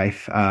of my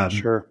life.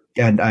 Sure.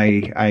 And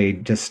I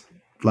just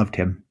loved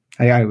him.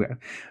 I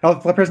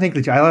love President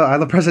English. I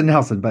love President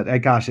Nelson, but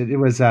gosh, it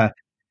was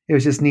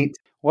just neat.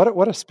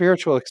 What a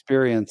spiritual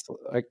experience!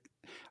 I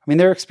mean,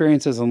 there are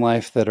experiences in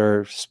life that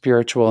are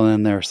spiritual,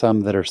 and there are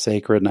some that are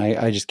sacred. And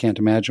I just can't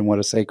imagine what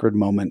a sacred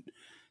moment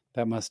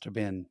that must have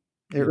been.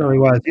 It really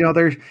was.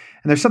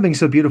 There's something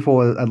so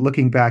beautiful at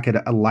looking back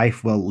at a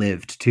life well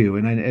lived too.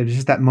 And it was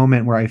just that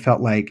moment where I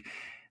felt like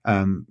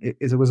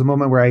it was a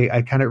moment where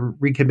I kind of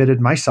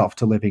recommitted myself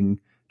to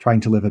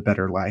trying to live a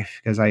better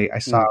life, because I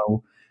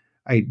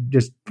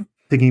just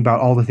thinking about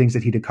all the things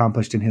that he'd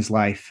accomplished in his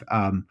life,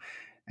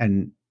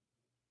 and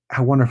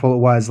how wonderful it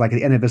was, like at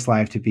the end of his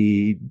life, to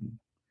be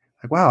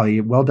like, wow,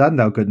 well done,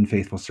 thou good and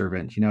faithful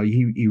servant.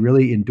 He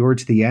really endured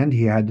to the end.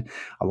 He had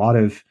a lot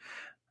of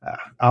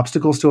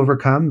obstacles to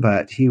overcome,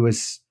 but he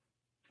was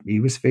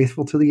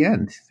faithful to the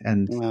end.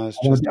 And I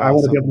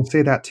want to be able to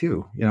say that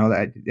too.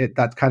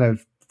 That's kind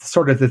of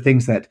sort of the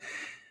things that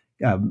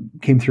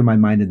came through my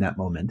mind in that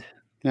moment.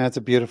 Yeah, it's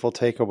a beautiful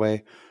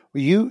takeaway.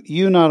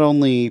 You not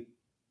only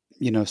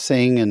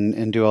sing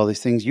and do all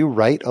these things, you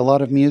write a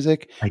lot of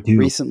music. I do.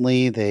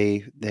 Recently,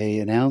 they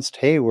announced,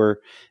 hey, we're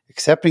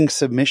accepting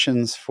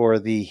submissions for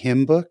the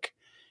hymn book.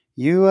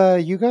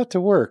 You got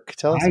to work.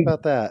 Tell us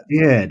about that.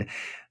 I did.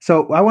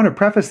 So I want to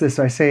preface this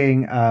by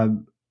saying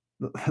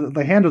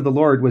the hand of the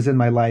Lord was in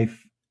my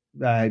life,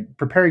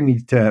 preparing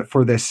me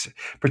for this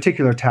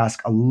particular task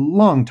a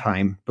long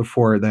time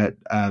before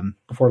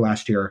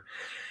last year.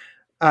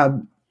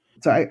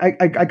 So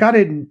I got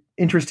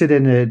interested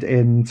in it,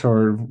 in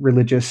sort of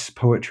religious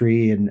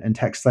poetry and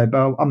text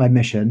on my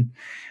mission.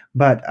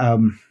 But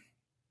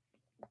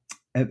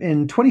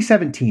in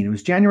 2017, it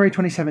was January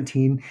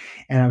 2017,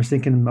 and I was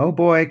thinking, oh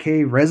boy,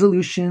 okay,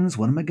 resolutions,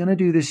 what am I going to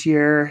do this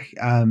year?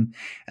 And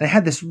I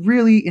had this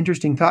really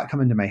interesting thought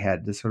come into my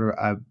head, this sort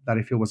of that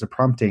I feel was a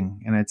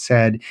prompting. And it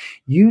said,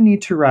 you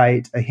need to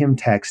write a hymn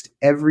text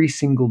every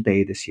single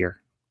day this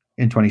year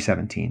in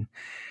 2017.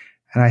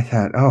 And I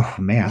thought, oh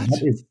man,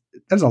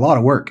 that's a lot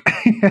of work.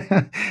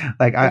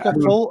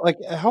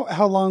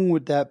 How long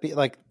would that be?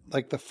 Like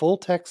the full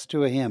text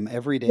to a hymn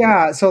every day?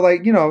 Yeah. So I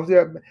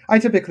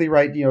typically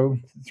write,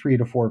 3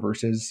 to 4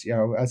 verses,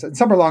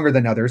 some are longer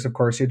than others, of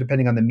course,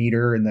 depending on the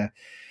meter and the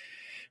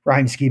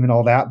rhyme scheme and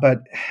all that. But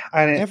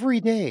every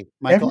day,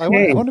 Michael, I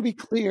want to be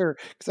clear,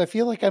 because I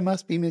feel like I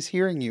must be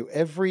mishearing you.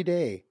 Every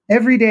day.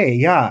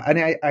 Yeah. And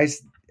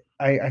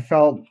I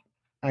felt,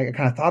 I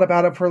kind of thought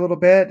about it for a little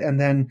bit, and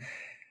then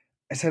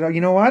I said, oh,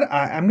 you know what?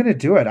 I'm going to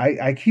do it.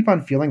 I keep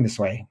on feeling this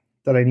way,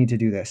 that I need to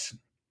do this.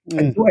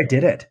 And so I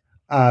did it.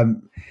 I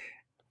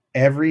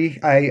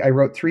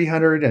wrote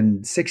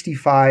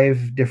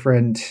 365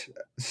 different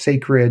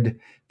sacred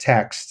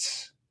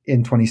texts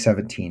in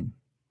 2017.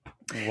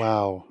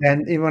 Wow.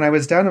 And when I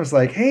was done, I was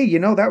like, hey,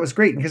 that was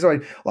great. Because a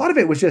lot of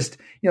it was just,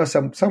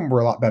 some were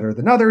a lot better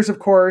than others, of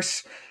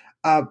course.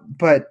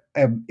 But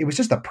it was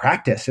just the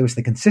practice. It was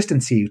the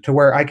consistency to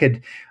where I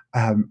could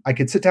I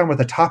could sit down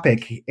with a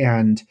topic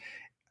and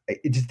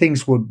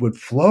things would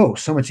flow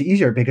so much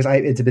easier because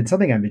it's been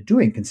something I've been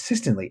doing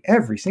consistently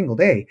every single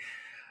day.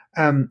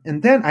 And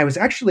then I was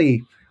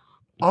actually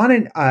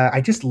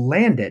I just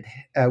landed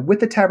with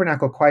the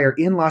Tabernacle Choir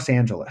in Los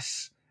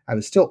Angeles. I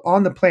was still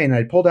on the plane. And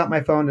I pulled out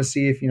my phone to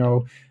see if,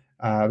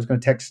 I was going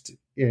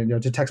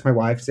to text my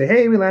wife, say,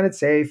 hey, we landed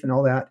safe and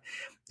all that.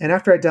 And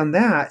after I'd done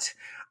that,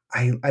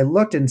 I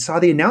looked and saw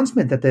the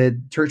announcement that the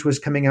church was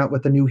coming out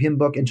with a new hymn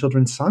book and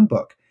children's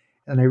songbook.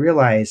 And I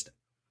realized,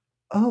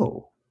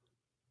 oh,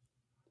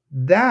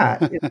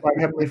 that is why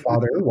Heavenly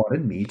Father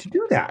wanted me to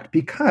do that,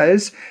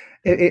 because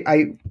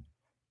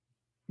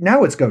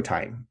now it's go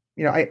time.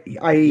 I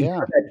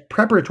had that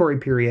preparatory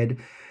period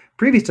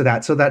previous to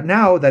that, so that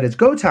now that it's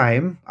go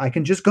time, I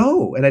can just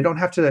go, and I don't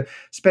have to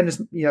spend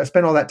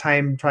all that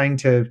time trying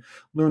to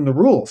learn the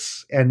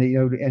rules and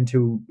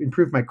to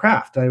improve my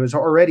craft. I was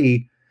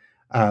already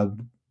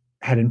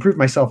had improved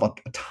myself a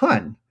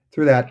ton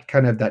through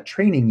that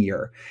training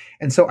year,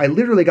 and so I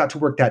literally got to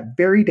work that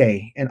very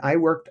day, and I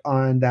worked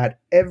on that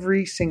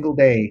every single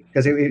day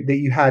because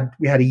we had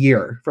a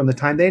year from the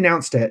time they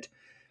announced it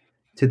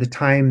to the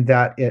time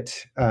that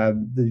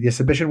the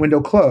submission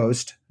window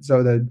closed.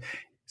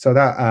 So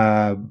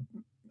that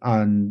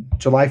on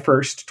July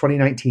 1st,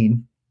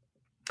 2019,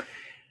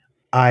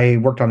 I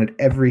worked on it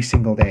every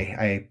single day.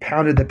 I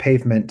pounded the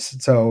pavement,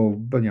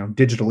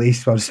 digitally,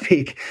 so to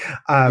speak.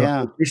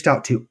 Reached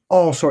out to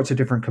all sorts of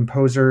different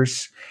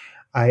composers.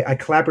 I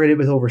collaborated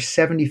with over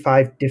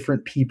 75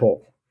 different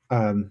people.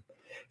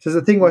 So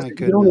the thing was, you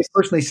can only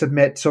personally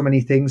submit so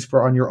many things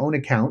on your own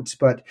account.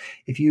 But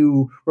if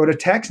you wrote a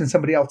text and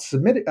somebody else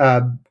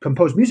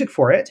composed music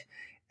for it,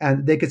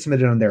 and they could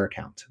submit it on their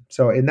account.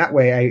 So in that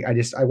way,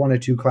 I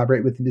wanted to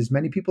collaborate with as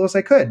many people as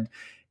I could,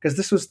 because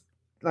this is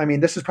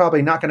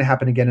probably not going to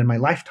happen again in my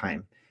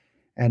lifetime.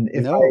 And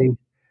if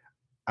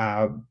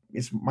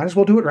might as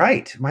well do it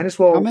right. Might as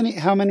well.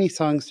 How many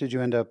songs did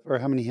you end up, or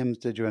how many hymns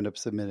did you end up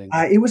submitting?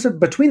 It was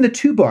between the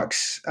two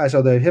books,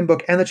 so the hymn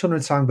book and the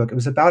children's songbook. It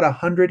was about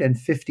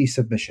 150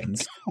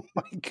 submissions. Oh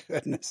my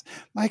goodness,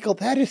 Michael,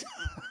 that is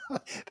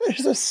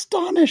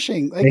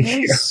astonishing. That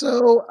is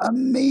so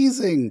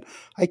amazing.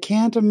 I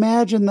can't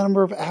imagine the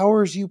number of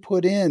hours you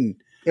put in.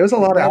 It was a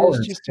lot of hours.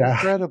 It's just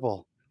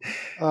incredible.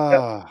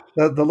 The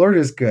Lord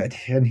is good,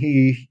 and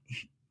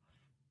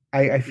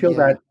I feel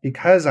that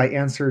because I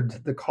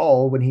answered the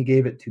call when He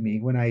gave it to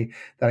me,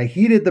 that I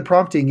heeded the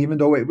prompting, even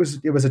though it was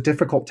a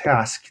difficult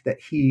task, that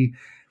He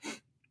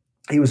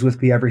was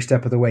with me every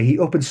step of the way. He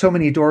opened so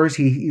many doors.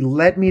 He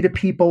led me to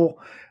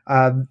people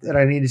that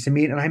I needed to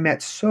meet, and I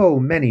met so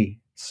many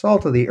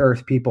salt of the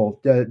earth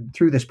people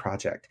through this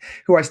project,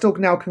 who I still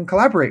now can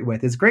collaborate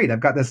with. It's great.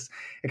 I've got this.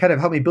 It kind of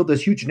helped me build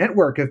this huge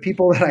network of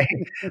people that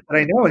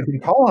I know and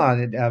can call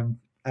on.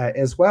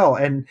 As well.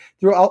 And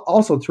throughout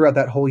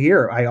that whole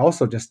year, I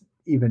also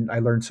I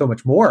learned so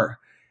much more.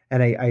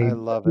 And I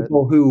love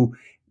people who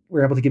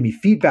were able to give me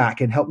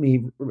feedback and help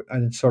me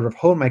and sort of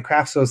hone my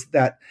craft, so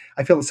that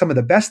I feel that some of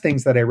the best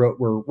things that I wrote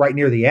were right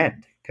near the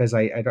end, because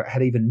I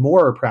had even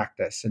more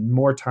practice and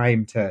more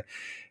time to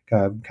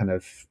kind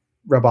of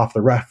rub off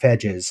the rough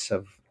edges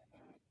of.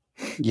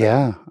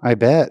 Yeah, I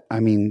bet. I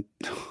mean,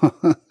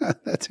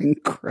 that's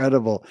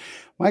incredible.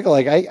 Michael,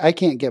 I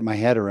can't get my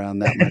head around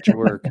that much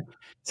work.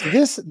 So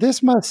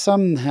this must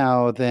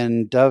somehow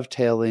then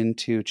dovetail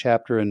into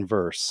chapter and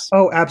verse.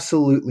 Oh,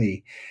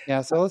 absolutely.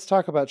 Yeah. So let's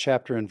talk about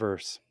chapter and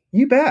verse.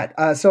 You bet.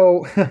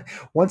 So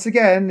once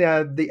again,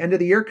 the end of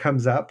the year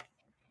comes up,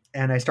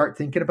 and I start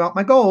thinking about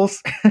my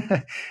goals.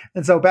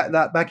 And so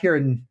back here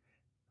it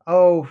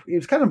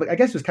was kind of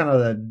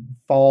the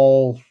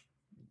fall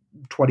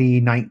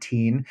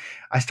 2019.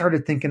 I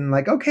started thinking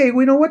like, okay,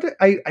 well, you know what?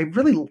 I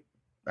really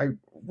want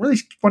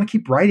to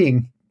keep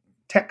writing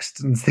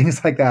texts and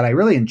things like that. I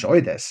really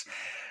enjoy this.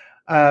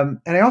 And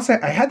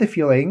I had the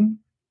feeling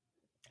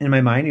in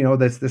my mind,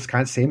 this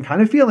same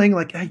kind of feeling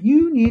like,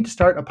 you need to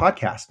start a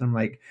podcast. And I'm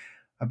like,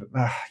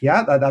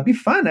 yeah, that'd be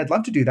fun. I'd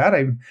love to do that.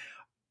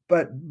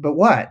 But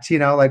what,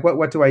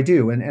 what do I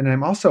do? And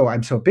I'm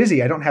so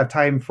busy. I don't have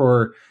time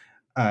for,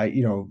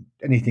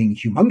 anything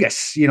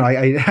humongous.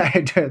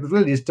 I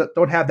really just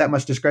don't have that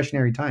much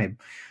discretionary time.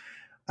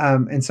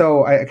 And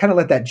so I kind of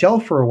let that gel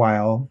for a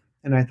while.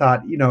 And I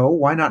thought,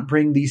 why not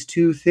bring these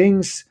two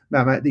things,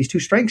 these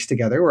two strengths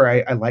together, where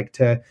I like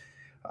to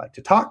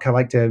talk. I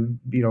like to,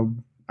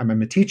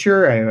 I'm a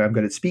teacher. I'm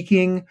good at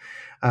speaking,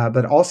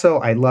 but also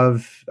I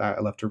love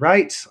to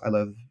write. I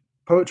love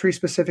poetry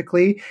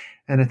specifically.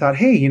 And I thought,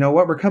 hey, you know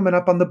what? We're coming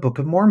up on the Book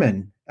of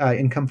Mormon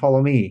in Come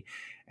Follow Me.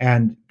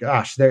 And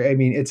gosh,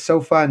 it's so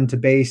fun to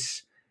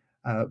base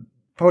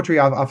poetry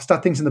off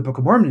things in the Book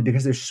of Mormon,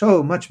 because there's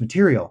so much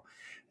material.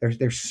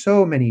 There's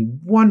so many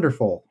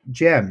wonderful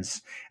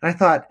gems. And I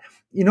thought,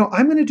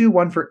 I'm going to do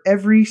one for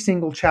every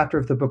single chapter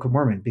of the Book of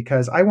Mormon,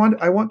 because I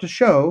want to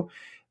show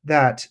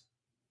that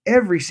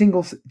every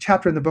single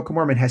chapter in the Book of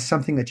Mormon has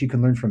something that you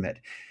can learn from it.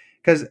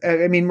 Because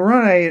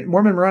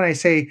Mormon Moroni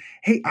say,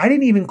 hey, I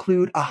didn't even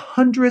include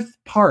 100th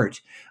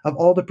part of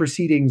all the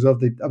proceedings of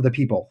the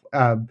people.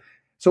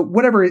 So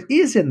whatever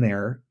is in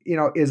there,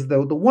 is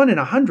the one in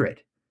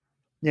 100.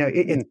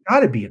 It's got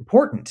to be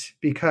important,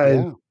 because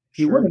Yeah,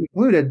 he sure. wouldn't have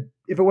included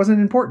if it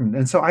wasn't important.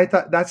 And so I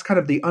thought that's kind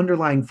of the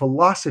underlying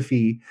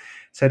philosophy.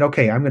 Said,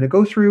 okay, I'm going to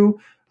go through,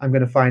 I'm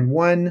going to find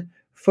one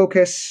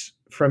focus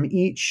from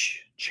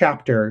each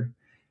chapter,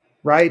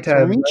 right? So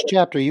from each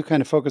chapter, you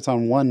kind of focus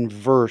on one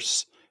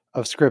verse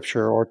of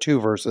scripture or two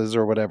verses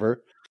or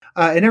whatever.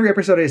 In every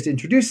episode, I just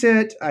introduce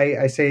it.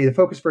 I say the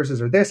focus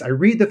verses are this. I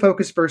read the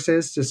focus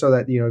verses just so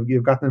that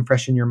you've got them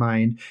fresh in your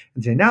mind,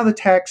 and say now the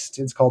text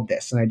is called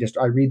this, and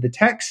I read the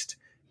text,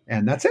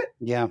 and that's it.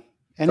 Yeah,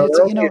 and So it's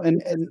they're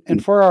okay.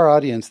 and for our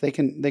audience, they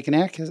can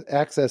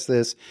access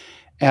this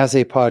as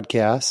a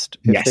podcast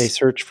if they Yes,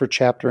 search for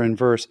chapter and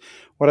verse.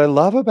 What I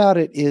love about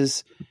it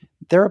is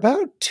they're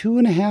about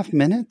 2.5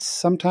 minutes,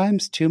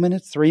 sometimes 2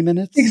 minutes, 3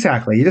 minutes.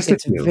 exactly. Just a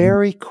It's few.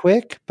 very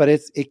quick, but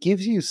it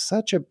gives you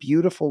such a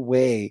beautiful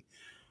way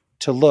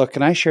to look.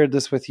 And I shared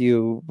this with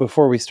you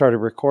before we started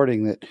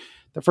recording, that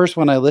the first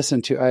one I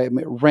listened to,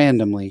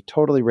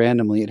 totally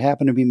randomly, it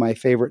happened to be my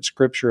favorite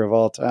scripture of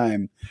all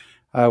time,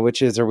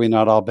 which is, "Are we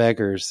not all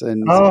beggars?"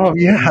 And Oh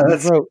yeah,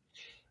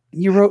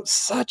 you wrote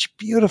such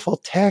beautiful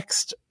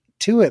text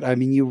to it. I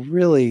mean, you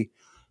really,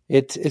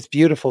 it's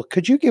beautiful.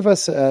 Could you give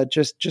us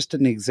just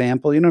an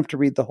example? You don't have to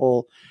read the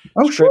whole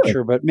sure.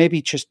 scripture, but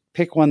maybe just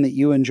pick one that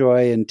you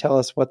enjoy and tell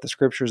us what the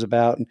scripture is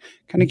about, and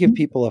kind of give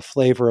people a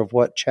flavor of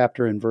what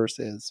chapter and verse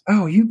is.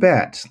 Oh, you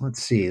bet.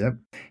 Let's see.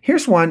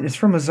 Here's one. It's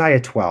from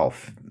Isaiah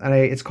 12, and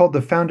it's called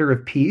 "The Founder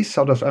of Peace."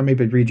 I'll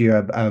maybe read you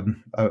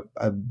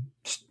a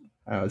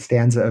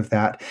stanza of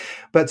that.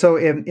 But so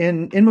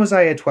in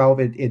Mosiah 12,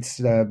 it's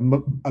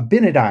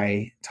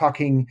Abinadi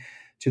talking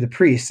to the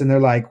priests, and they're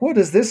like, "What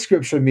does this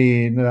scripture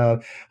mean?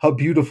 How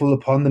beautiful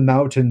upon the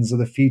mountains are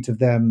the feet of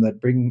them that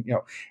bring,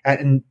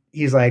 and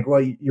he's like,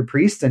 "Well, you're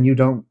priests and you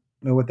don't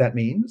know what that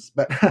means."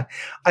 But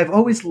I've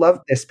always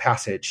loved this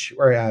passage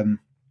where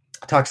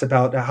talks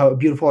about how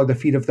beautiful are the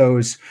feet of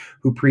those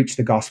who preach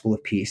the gospel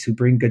of peace, who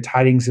bring good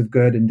tidings of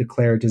good and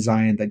declare to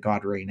Zion that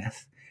God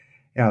reigneth.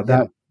 Yeah.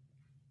 That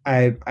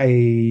I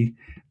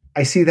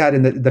see that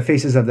in the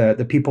faces of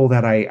the people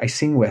that I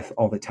sing with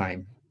all the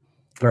time.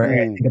 Where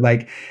I think,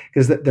 like,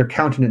 because their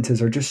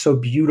countenances are just so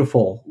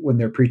beautiful when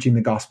they're preaching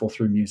the gospel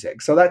through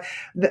music. So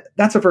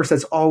that's a verse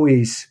that's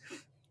always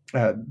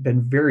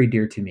been very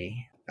dear to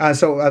me.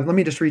 So let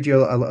me just read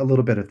you a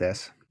little bit of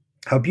this.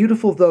 How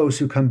beautiful those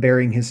who come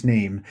bearing his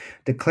name,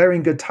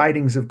 declaring good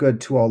tidings of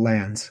good to all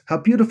lands. How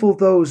beautiful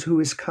those who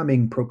his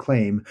coming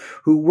proclaim,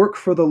 who work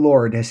for the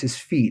Lord as his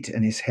feet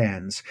and his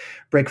hands.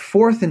 Break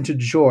forth into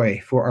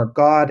joy, for our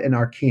God and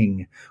our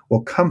King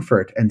will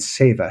comfort and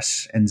save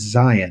us, and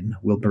Zion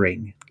will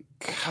bring.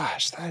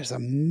 Gosh, that is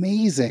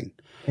amazing.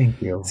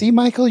 Thank you. See,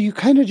 Michael, you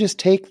kind of just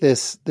take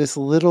this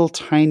little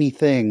tiny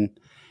thing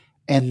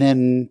and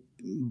then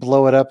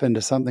blow it up into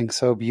something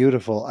so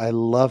beautiful. I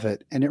love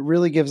it. And it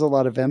really gives a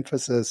lot of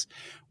emphasis.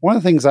 One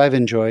of the things I've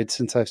enjoyed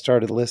since I've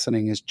started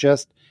listening is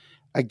just,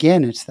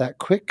 again, it's that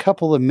quick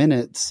couple of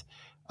minutes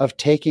of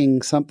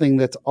taking something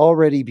that's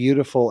already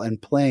beautiful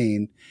and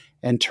plain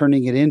and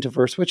turning it into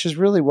verse, which is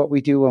really what we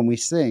do when we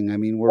sing. I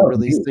mean, we're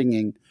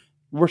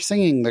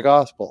singing the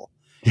gospel.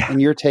 Yeah.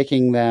 And you're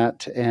taking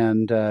that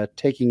and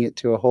taking it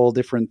to a whole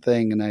different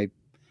thing. And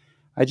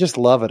I just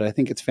love it. I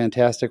think it's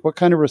fantastic. What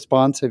kind of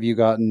response have you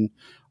gotten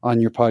on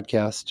your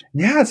podcast?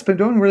 Yeah, it's been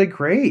doing really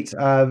great.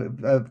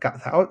 I've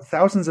got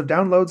thousands of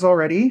downloads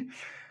already.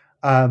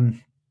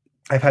 I've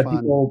had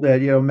people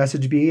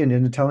message me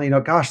and tell me,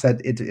 gosh,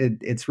 that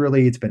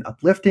it's been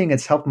uplifting.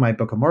 It's helped my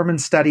Book of Mormon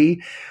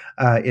study.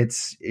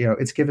 It's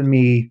given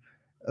me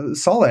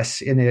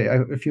solace in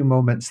a few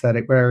moments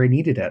where I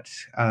needed it.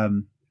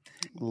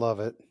 Love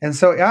it. And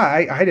so, yeah,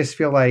 I just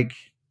feel like,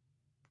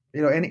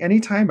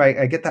 anytime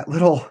I get that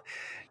little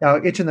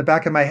itch in the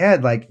back of my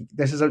head, like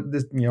this is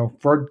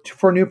for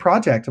a new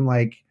project, I'm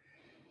like,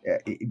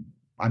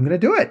 I'm going to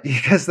do it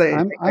because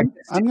I'm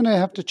going to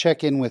have to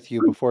check in with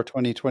you before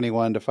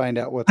 2021 to find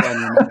out what's on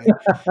your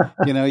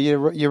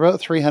mind. You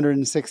wrote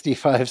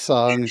 365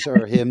 songs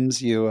or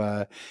hymns.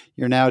 You're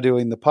now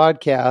doing the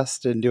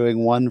podcast and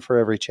doing one for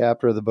every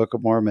chapter of the Book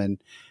of Mormon.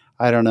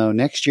 I don't know.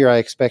 Next year, I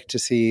expect to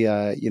see,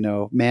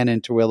 Man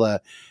in Tooele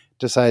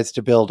decides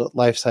to build a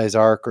life-size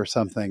ark or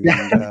something.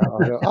 And I'll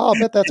go, I'll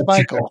bet that's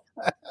Michael.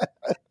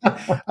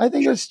 I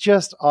think it's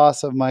just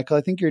awesome, Michael.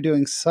 I think you're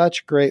doing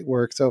such great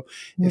work. So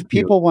if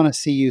people want to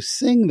see you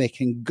sing, they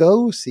can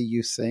go see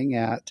you sing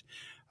at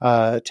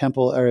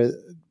Temple. Or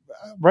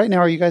right now,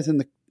 are you guys in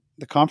the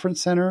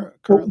conference center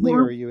currently,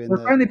 or are you in?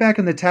 We're finally back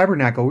in the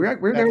tabernacle.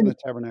 We're there in the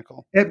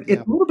tabernacle.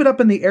 It's a little bit up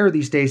in the air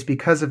these days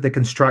because of the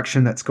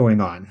construction that's going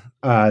on.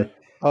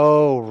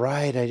 Oh,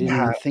 right. I didn't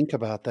even think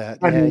about that.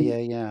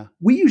 Yeah.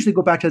 We usually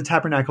go back to the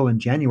tabernacle in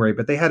January,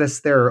 but they had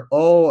us there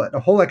a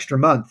whole extra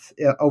month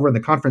over in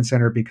the conference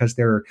center because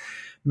they're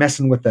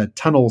messing with the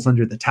tunnels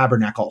under the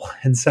tabernacle.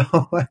 And so,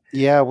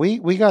 yeah,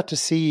 we got to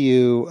see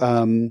you.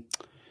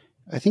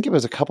 I think it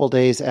was a couple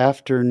days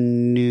after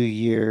New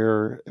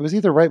Year. It was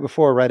either right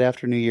before or right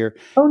after New Year.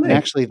 Oh, nice. And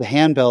actually, the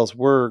handbells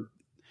were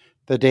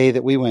the day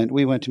that we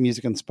went to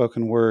Music and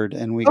Spoken Word,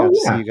 and we Oh, got to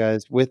see yeah. you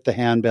guys with the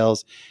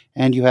handbells,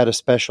 and you had a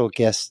special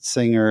guest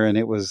singer, and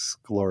it was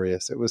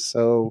glorious. It was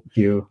so, Thank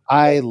you.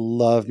 I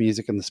love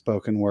music and the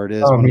spoken word. It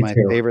is Oh, one of me my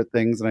too. favorite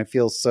things, and I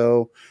feel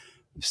so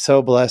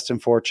blessed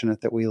and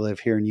fortunate that we live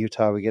here in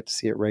Utah. We get to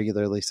see it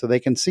regularly, so they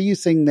can see you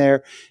sing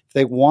there. If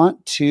they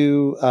want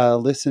to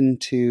listen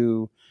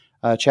to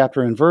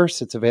chapter and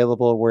verse, it's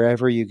available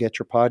wherever you get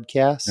your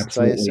podcasts, I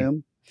Absolutely.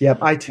 assume. Yep.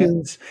 Yeah,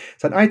 iTunes.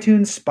 It's on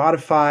iTunes,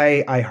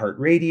 Spotify,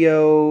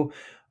 iHeartRadio,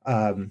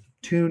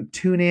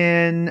 Tune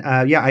in.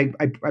 I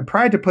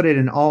tried to put it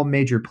in all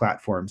major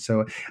platforms.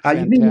 So I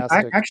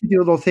fantastic. actually do a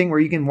little thing where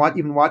you can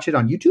even watch it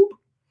on YouTube,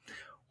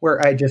 where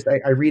I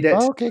read it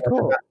Oh, okay, the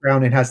cool.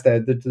 background. It has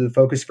the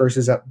focus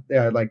verses up,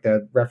 like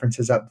the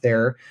references up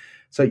there.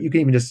 So you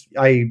can even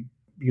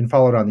you can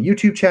follow it on the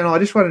YouTube channel. I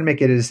just wanted to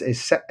make it as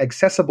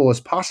accessible as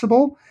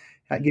possible.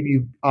 Give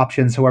you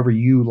options however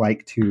you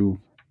like to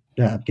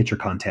get your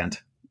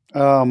content.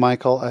 Oh,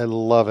 Michael, I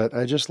love it.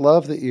 I just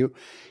love that you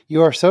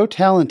are so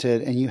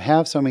talented and you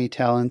have so many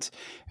talents.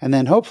 And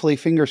then hopefully,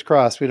 fingers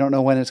crossed, we don't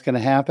know when it's going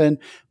to happen,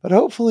 but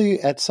hopefully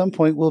at some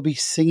point we'll be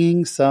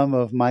singing some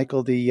of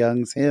Michael D.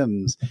 Young's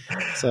hymns.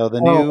 So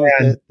Oh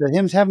man, the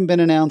hymns haven't been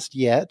announced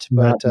yet,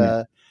 not but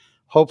yet.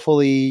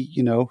 hopefully,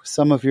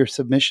 some of your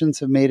submissions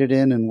have made it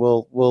in, and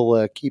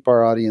we'll keep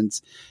our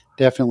audience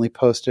definitely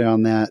posted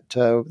on that.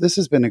 This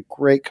has been a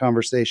great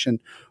conversation.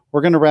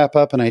 We're going to wrap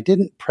up, and I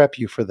didn't prep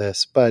you for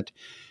this, but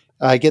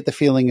I get the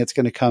feeling it's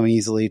going to come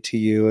easily to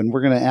you. And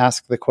we're going to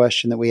ask the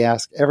question that we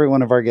ask every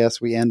one of our guests.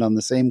 We end on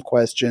the same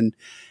question,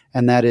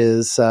 and that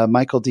is,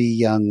 Michael D.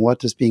 Young, what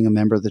does being a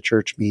member of the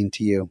church mean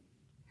to you?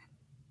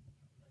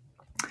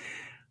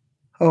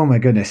 Oh my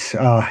goodness,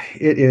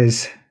 it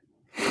is.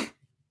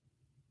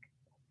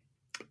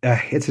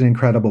 It's an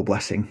incredible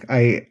blessing.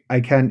 I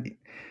can't.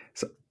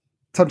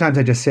 Sometimes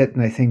I just sit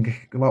and I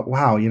think, well,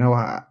 wow,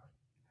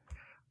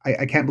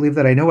 I can't believe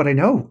that I know what I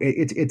know.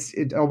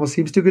 It almost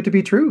seems too good to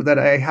be true that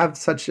I have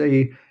such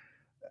an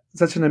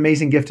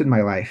amazing gift in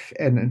my life,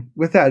 and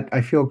with that,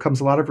 I feel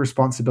comes a lot of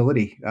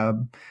responsibility.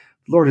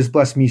 Lord has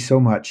blessed me so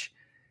much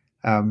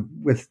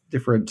with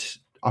different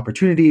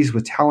opportunities,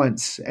 with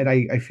talents, and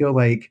I feel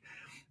like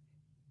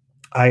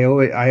I owe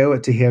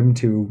it to Him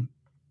to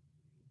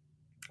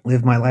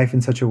live my life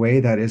in such a way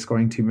that is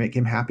going to make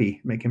Him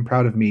happy, make Him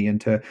proud of me,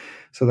 and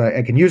so that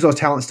I can use those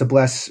talents to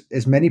bless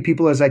as many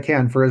people as I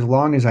can for as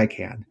long as I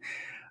can.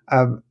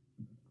 Um,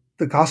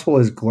 the gospel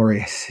is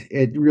glorious.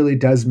 It really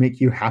does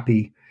make you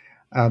happy.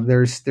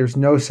 There's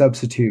no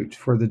substitute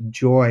for the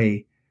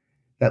joy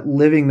that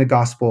living the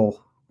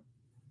gospel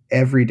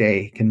every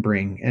day can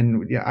bring.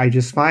 And I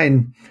just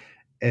find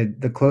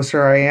the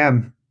closer I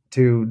am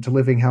to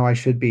living how I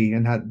should be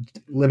and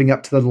living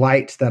up to the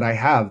light that I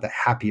have, the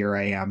happier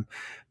I am,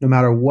 no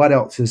matter what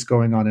else is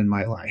going on in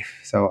my life.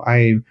 So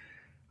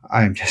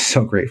I'm just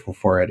so grateful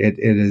for it. It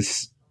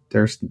is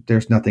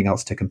there's nothing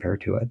else to compare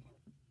to it.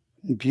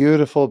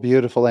 Beautiful,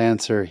 beautiful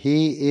answer.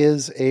 He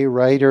is a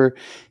writer.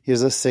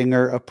 He's a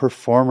singer, a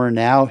performer.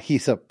 Now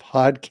he's a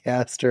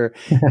podcaster.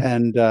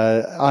 And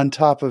on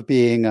top of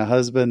being a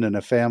husband and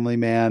a family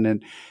man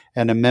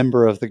and a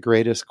member of the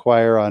greatest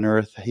choir on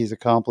earth, he's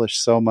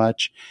accomplished so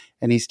much.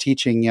 And he's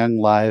teaching young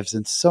lives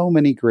and so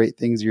many great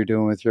things you're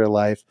doing with your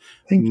life.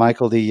 Thank you.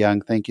 Michael D.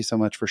 Young, thank you so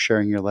much for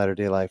sharing your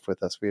Latter-day life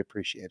with us. We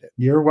appreciate it.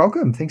 You're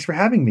welcome. Thanks for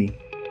having me.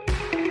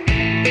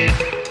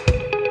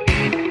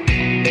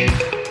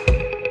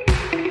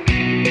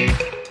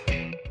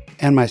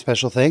 And my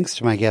special thanks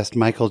to my guest,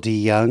 Michael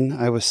D. Young.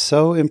 I was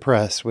so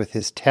impressed with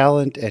his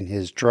talent and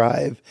his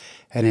drive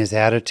and his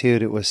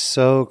attitude. It was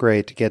so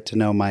great to get to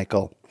know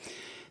Michael.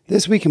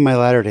 This week in my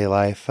Latter-day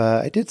life,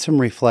 I did some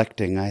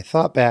reflecting. I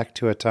thought back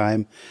to a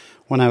time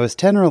when I was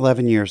 10 or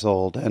 11 years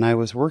old and I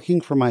was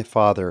working for my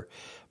father.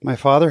 My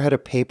father had a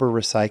paper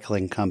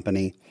recycling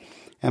company,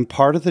 and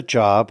part of the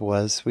job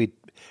was we'd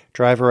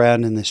drive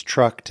around in this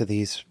truck to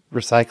these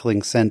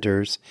recycling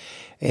centers,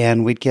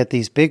 and we'd get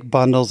these big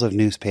bundles of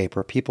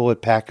newspaper. People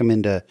would pack them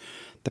into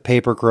the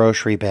paper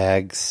grocery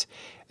bags,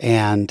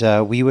 and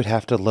we would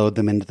have to load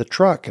them into the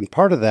truck. And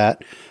part of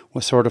that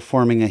was sort of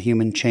forming a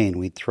human chain.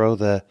 We'd throw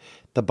the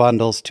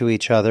bundles to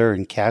each other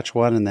and catch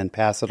one and then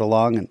pass it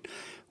along, and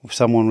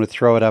someone would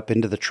throw it up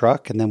into the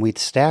truck, and then we'd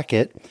stack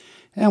it.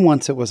 And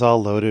once it was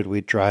all loaded,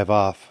 we'd drive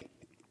off.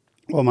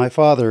 Well, my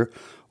father,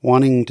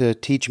 wanting to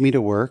teach me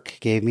to work,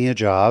 gave me a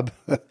job.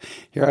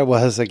 Here I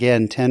was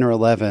again, 10 or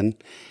 11,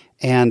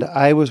 and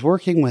I was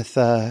working with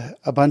a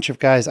bunch of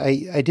guys.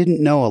 I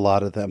didn't know a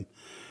lot of them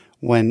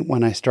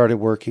when I started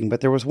working,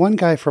 but there was one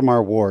guy from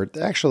our ward.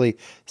 Actually,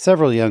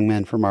 several young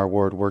men from our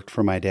ward worked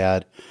for my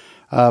dad.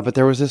 But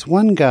there was this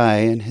one guy,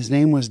 and his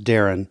name was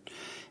Darren.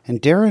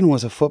 And Darren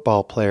was a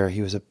football player.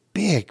 He was a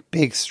big,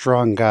 big,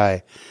 strong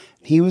guy.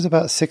 He was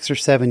about 6 or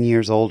 7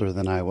 years older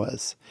than I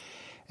was.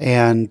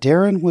 And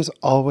Darren was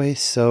always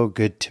so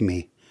good to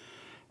me.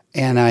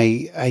 And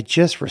I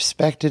just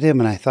respected him,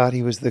 and I thought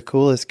he was the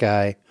coolest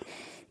guy.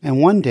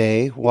 And one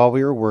day, while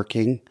we were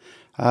working,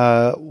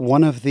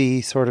 one of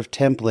the sort of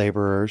temp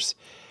laborers,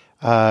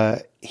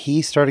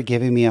 he started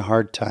giving me a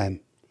hard time.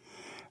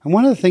 And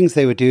one of the things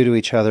they would do to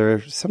each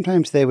other,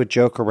 sometimes they would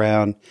joke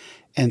around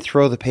and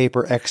throw the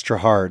paper extra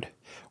hard,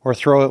 or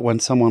throw it when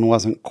someone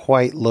wasn't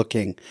quite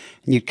looking,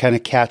 and you'd kind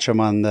of catch them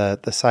on the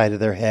side of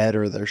their head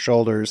or their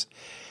shoulders,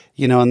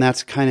 and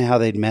that's kind of how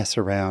they'd mess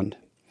around.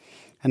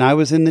 And I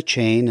was in the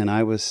chain, and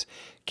I was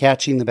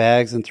catching the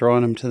bags and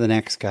throwing them to the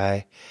next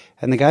guy,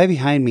 and the guy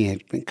behind me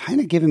had been kind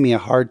of giving me a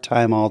hard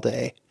time all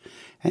day.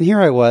 And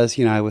here I was,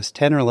 I was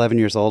 10 or 11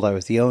 years old. I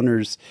was the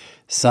owner's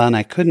son.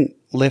 I couldn't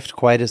lift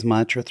quite as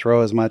much or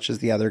throw as much as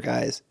the other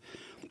guys.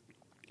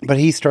 But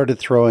he started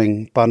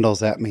throwing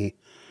bundles at me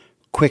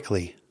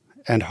quickly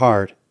and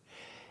hard.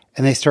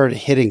 And they started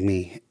hitting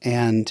me,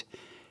 and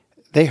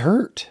they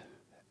hurt.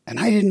 And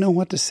I didn't know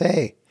what to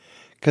say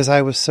because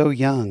I was so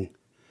young.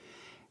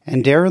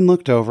 And Darren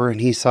looked over,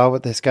 and he saw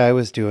what this guy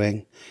was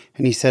doing.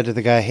 And he said to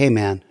the guy, "Hey,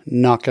 man,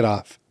 knock it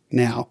off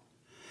now."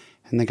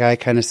 And the guy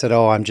kind of said,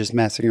 "Oh, I'm just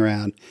messing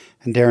around."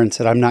 And Darren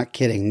said, "I'm not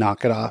kidding,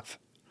 knock it off."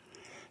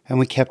 And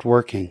we kept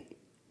working.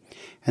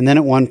 And then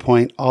at one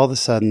point, all of a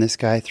sudden, this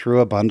guy threw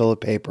a bundle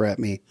of paper at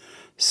me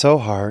so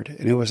hard,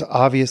 and it was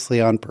obviously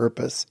on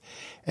purpose.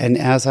 And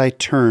as I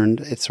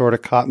turned, it sort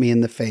of caught me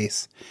in the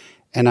face,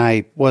 and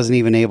I wasn't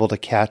even able to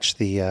catch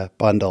the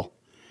bundle.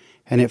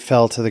 And it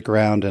fell to the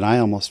ground, and I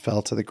almost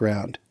fell to the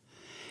ground.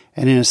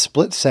 And in a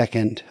split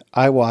second,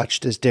 I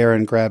watched as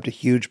Darren grabbed a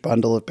huge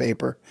bundle of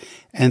paper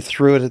and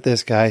threw it at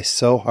this guy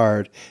so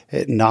hard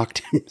it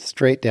knocked him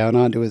straight down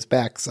onto his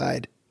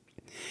backside.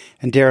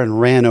 And Darren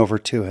ran over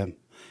to him.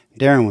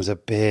 Darren was a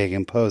big,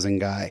 imposing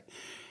guy.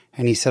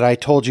 And he said, "I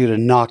told you to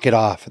knock it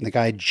off." And the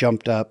guy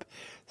jumped up,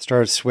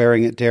 started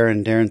swearing at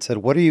Darren. Darren said,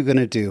 "What are you going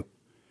to do?"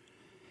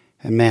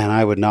 And man,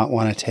 I would not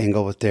want to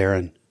tangle with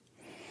Darren.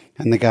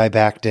 And the guy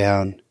backed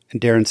down. And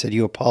Darren said,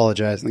 "You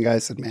apologize." And the guy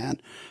said, "Man,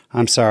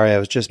 I'm sorry. I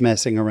was just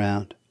messing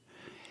around."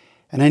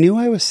 And I knew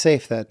I was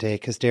safe that day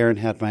because Darren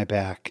had my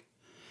back.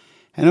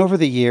 And over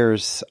the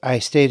years, I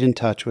stayed in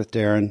touch with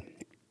Darren.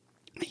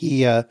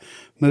 He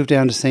moved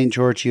down to St.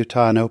 George,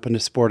 Utah, and opened a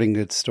sporting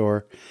goods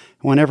store.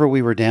 And whenever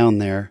we were down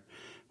there,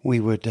 we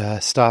would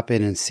stop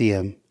in and see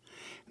him.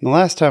 And the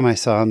last time I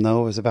saw him,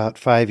 though, was about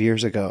 5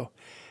 years ago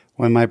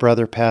when my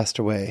brother passed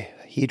away.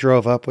 He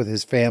drove up with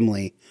his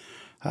family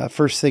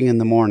first thing in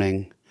the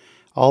morning,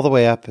 all the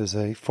way up. It was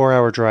a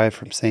 4-hour drive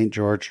from St.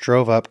 George,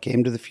 drove up,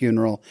 came to the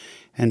funeral,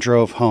 and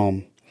drove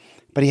home.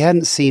 But he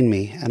hadn't seen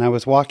me, and I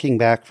was walking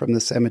back from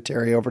the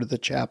cemetery over to the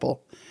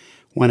chapel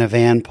when a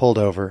van pulled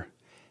over,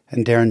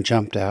 and Darren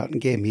jumped out and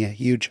gave me a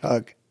huge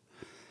hug.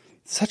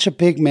 Such a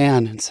big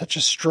man and such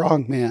a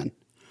strong man.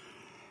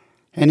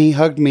 And he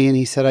hugged me and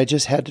he said, "I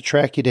just had to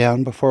track you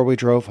down before we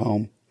drove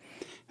home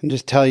and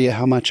just tell you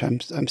how much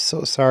I'm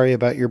so sorry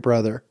about your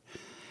brother."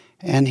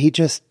 And he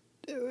just,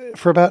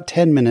 for about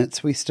 10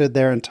 minutes, we stood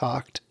there and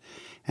talked.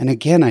 And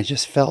again, I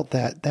just felt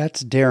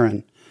that's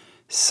Darren,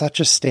 such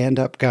a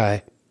stand-up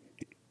guy.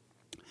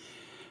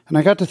 And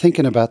I got to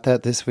thinking about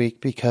that this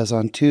week because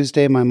on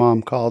Tuesday, my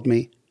mom called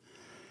me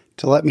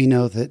to let me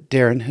know that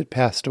Darren had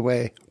passed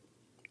away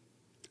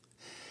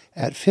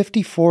at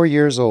 54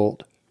 years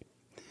old.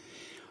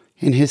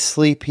 In his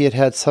sleep, he had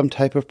had some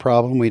type of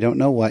problem. We don't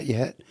know what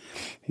yet,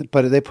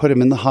 but they put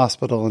him in the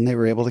hospital and they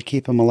were able to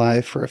keep him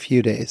alive for a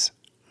few days.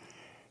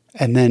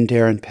 And then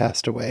Darren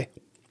passed away.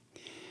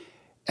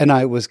 And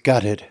I was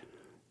gutted.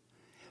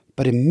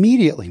 But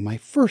immediately, my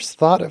first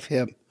thought of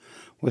him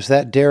was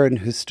that Darren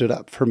who stood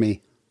up for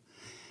me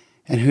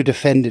and who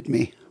defended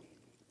me.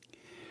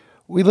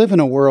 We live in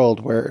a world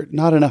where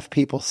not enough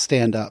people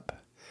stand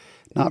up.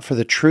 Not for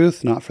the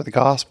truth, not for the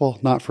gospel,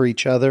 not for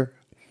each other.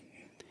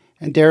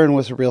 And Darren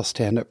was a real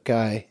stand-up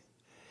guy.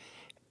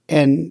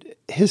 And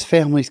his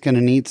family's going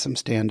to need some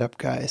stand-up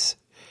guys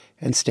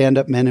and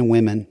stand-up men and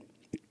women,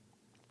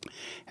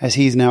 as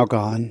he's now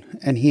gone,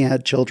 and he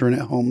had children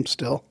at home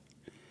still.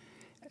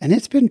 And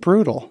it's been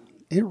brutal.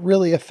 It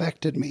really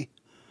affected me.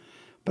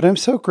 But I'm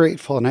so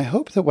grateful, and I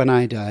hope that when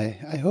I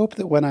die, I hope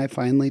that when I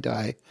finally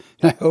die,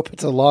 and I hope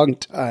it's a long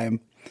time,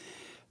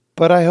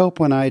 but I hope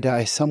when I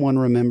die, someone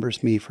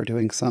remembers me for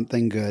doing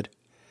something good.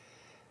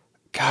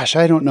 Gosh,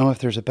 I don't know if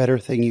there's a better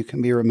thing you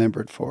can be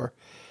remembered for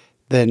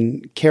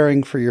than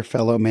caring for your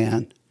fellow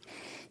man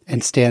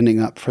and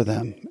standing up for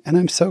them. And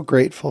I'm so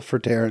grateful for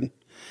Darren.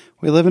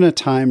 We live in a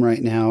time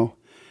right now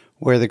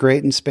where the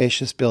great and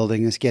spacious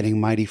building is getting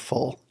mighty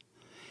full.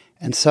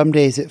 And some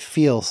days it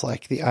feels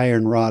like the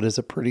iron rod is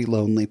a pretty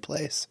lonely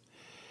place.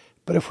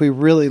 But if we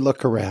really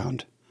look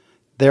around,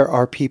 there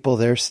are people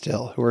there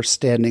still who are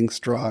standing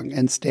strong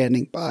and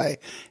standing by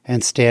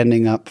and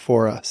standing up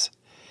for us.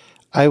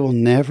 I will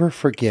never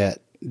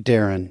forget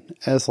Darren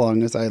as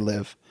long as I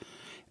live.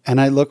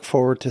 And I look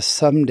forward to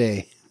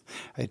someday,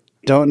 I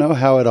don't know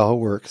how it all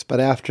works, but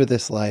after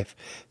this life,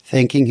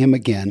 thanking him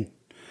again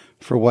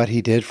for what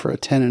he did for a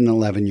 10 and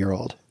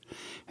 11-year-old.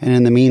 And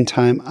in the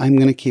meantime, I'm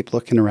going to keep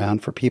looking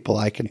around for people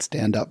I can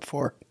stand up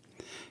for.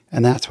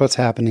 And that's what's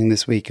happening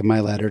this week in my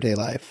latter-day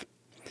life.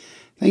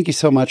 Thank you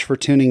so much for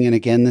tuning in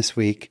again this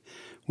week.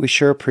 We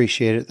sure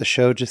appreciate it. The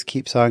show just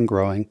keeps on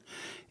growing.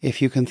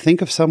 If you can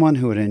think of someone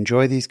who would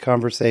enjoy these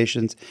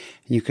conversations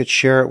and you could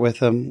share it with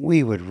them,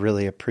 we would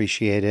really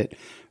appreciate it.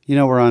 You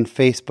know, we're on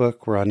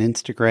Facebook, we're on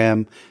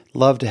Instagram.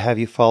 Love to have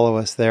you follow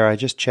us there. I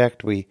just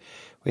checked. We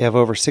have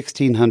over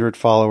 1,600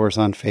 followers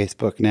on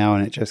Facebook now,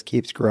 and it just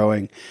keeps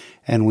growing,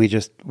 and we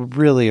just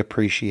really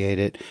appreciate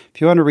it.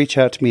 If you want to reach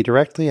out to me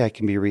directly, I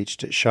can be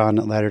reached at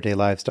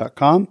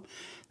Shawn@LatterdayLives.com.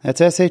 That's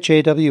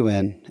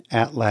SHAWN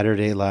at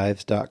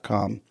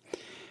LatterdayLives.com. And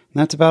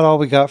that's about all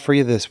we got for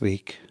you this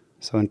week.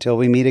 So until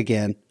we meet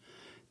again,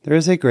 there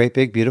is a great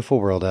big beautiful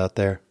world out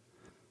there.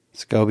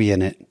 So go be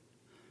in it,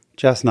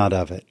 just not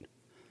of it.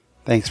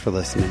 Thanks for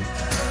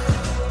listening.